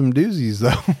mentioned some doozies,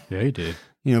 though. Yeah, you did.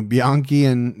 Bianchi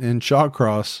and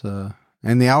Shawcross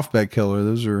and the Alphabet Killer.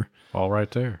 Those are all right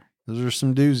there. Those are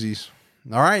some doozies.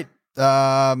 All right.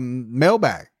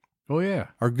 Mailbag. Oh, yeah.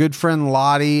 Our good friend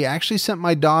Lottie actually sent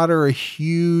my daughter a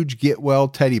huge Get Well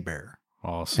teddy bear.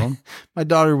 Awesome. My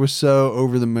daughter was so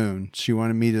over the moon. She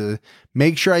wanted me to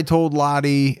make sure I told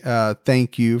Lottie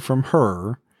thank you from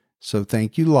her. So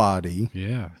thank you, Lottie.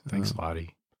 Yeah. Thanks,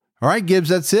 Lottie. All right, Gibbs,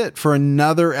 that's it for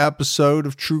another episode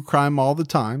of True Crime All the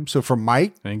Time. So for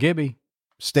Mike and Gibby,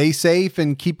 stay safe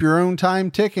and keep your own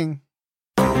time ticking.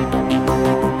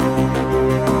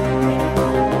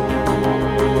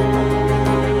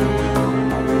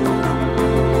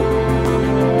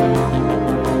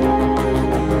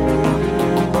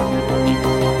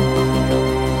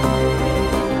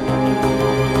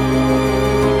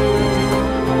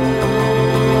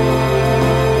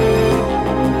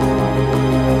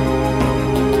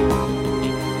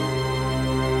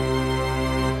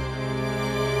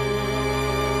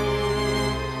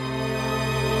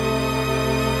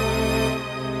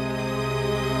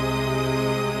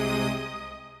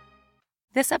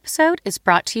 This episode is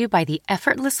brought to you by the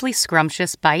effortlessly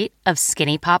scrumptious bite of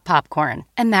Skinny Pop popcorn.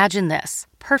 Imagine this: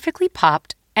 perfectly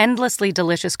popped, endlessly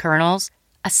delicious kernels,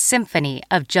 a symphony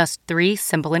of just 3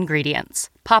 simple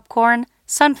ingredients: popcorn,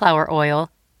 sunflower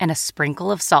oil, and a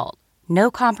sprinkle of salt.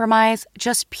 No compromise,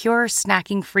 just pure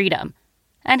snacking freedom.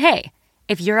 And hey,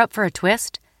 if you're up for a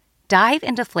twist, dive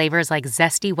into flavors like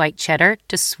zesty white cheddar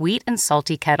to sweet and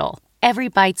salty kettle. Every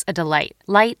bite's a delight,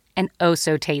 light and oh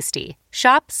so tasty.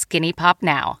 Shop Skinny Pop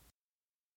now.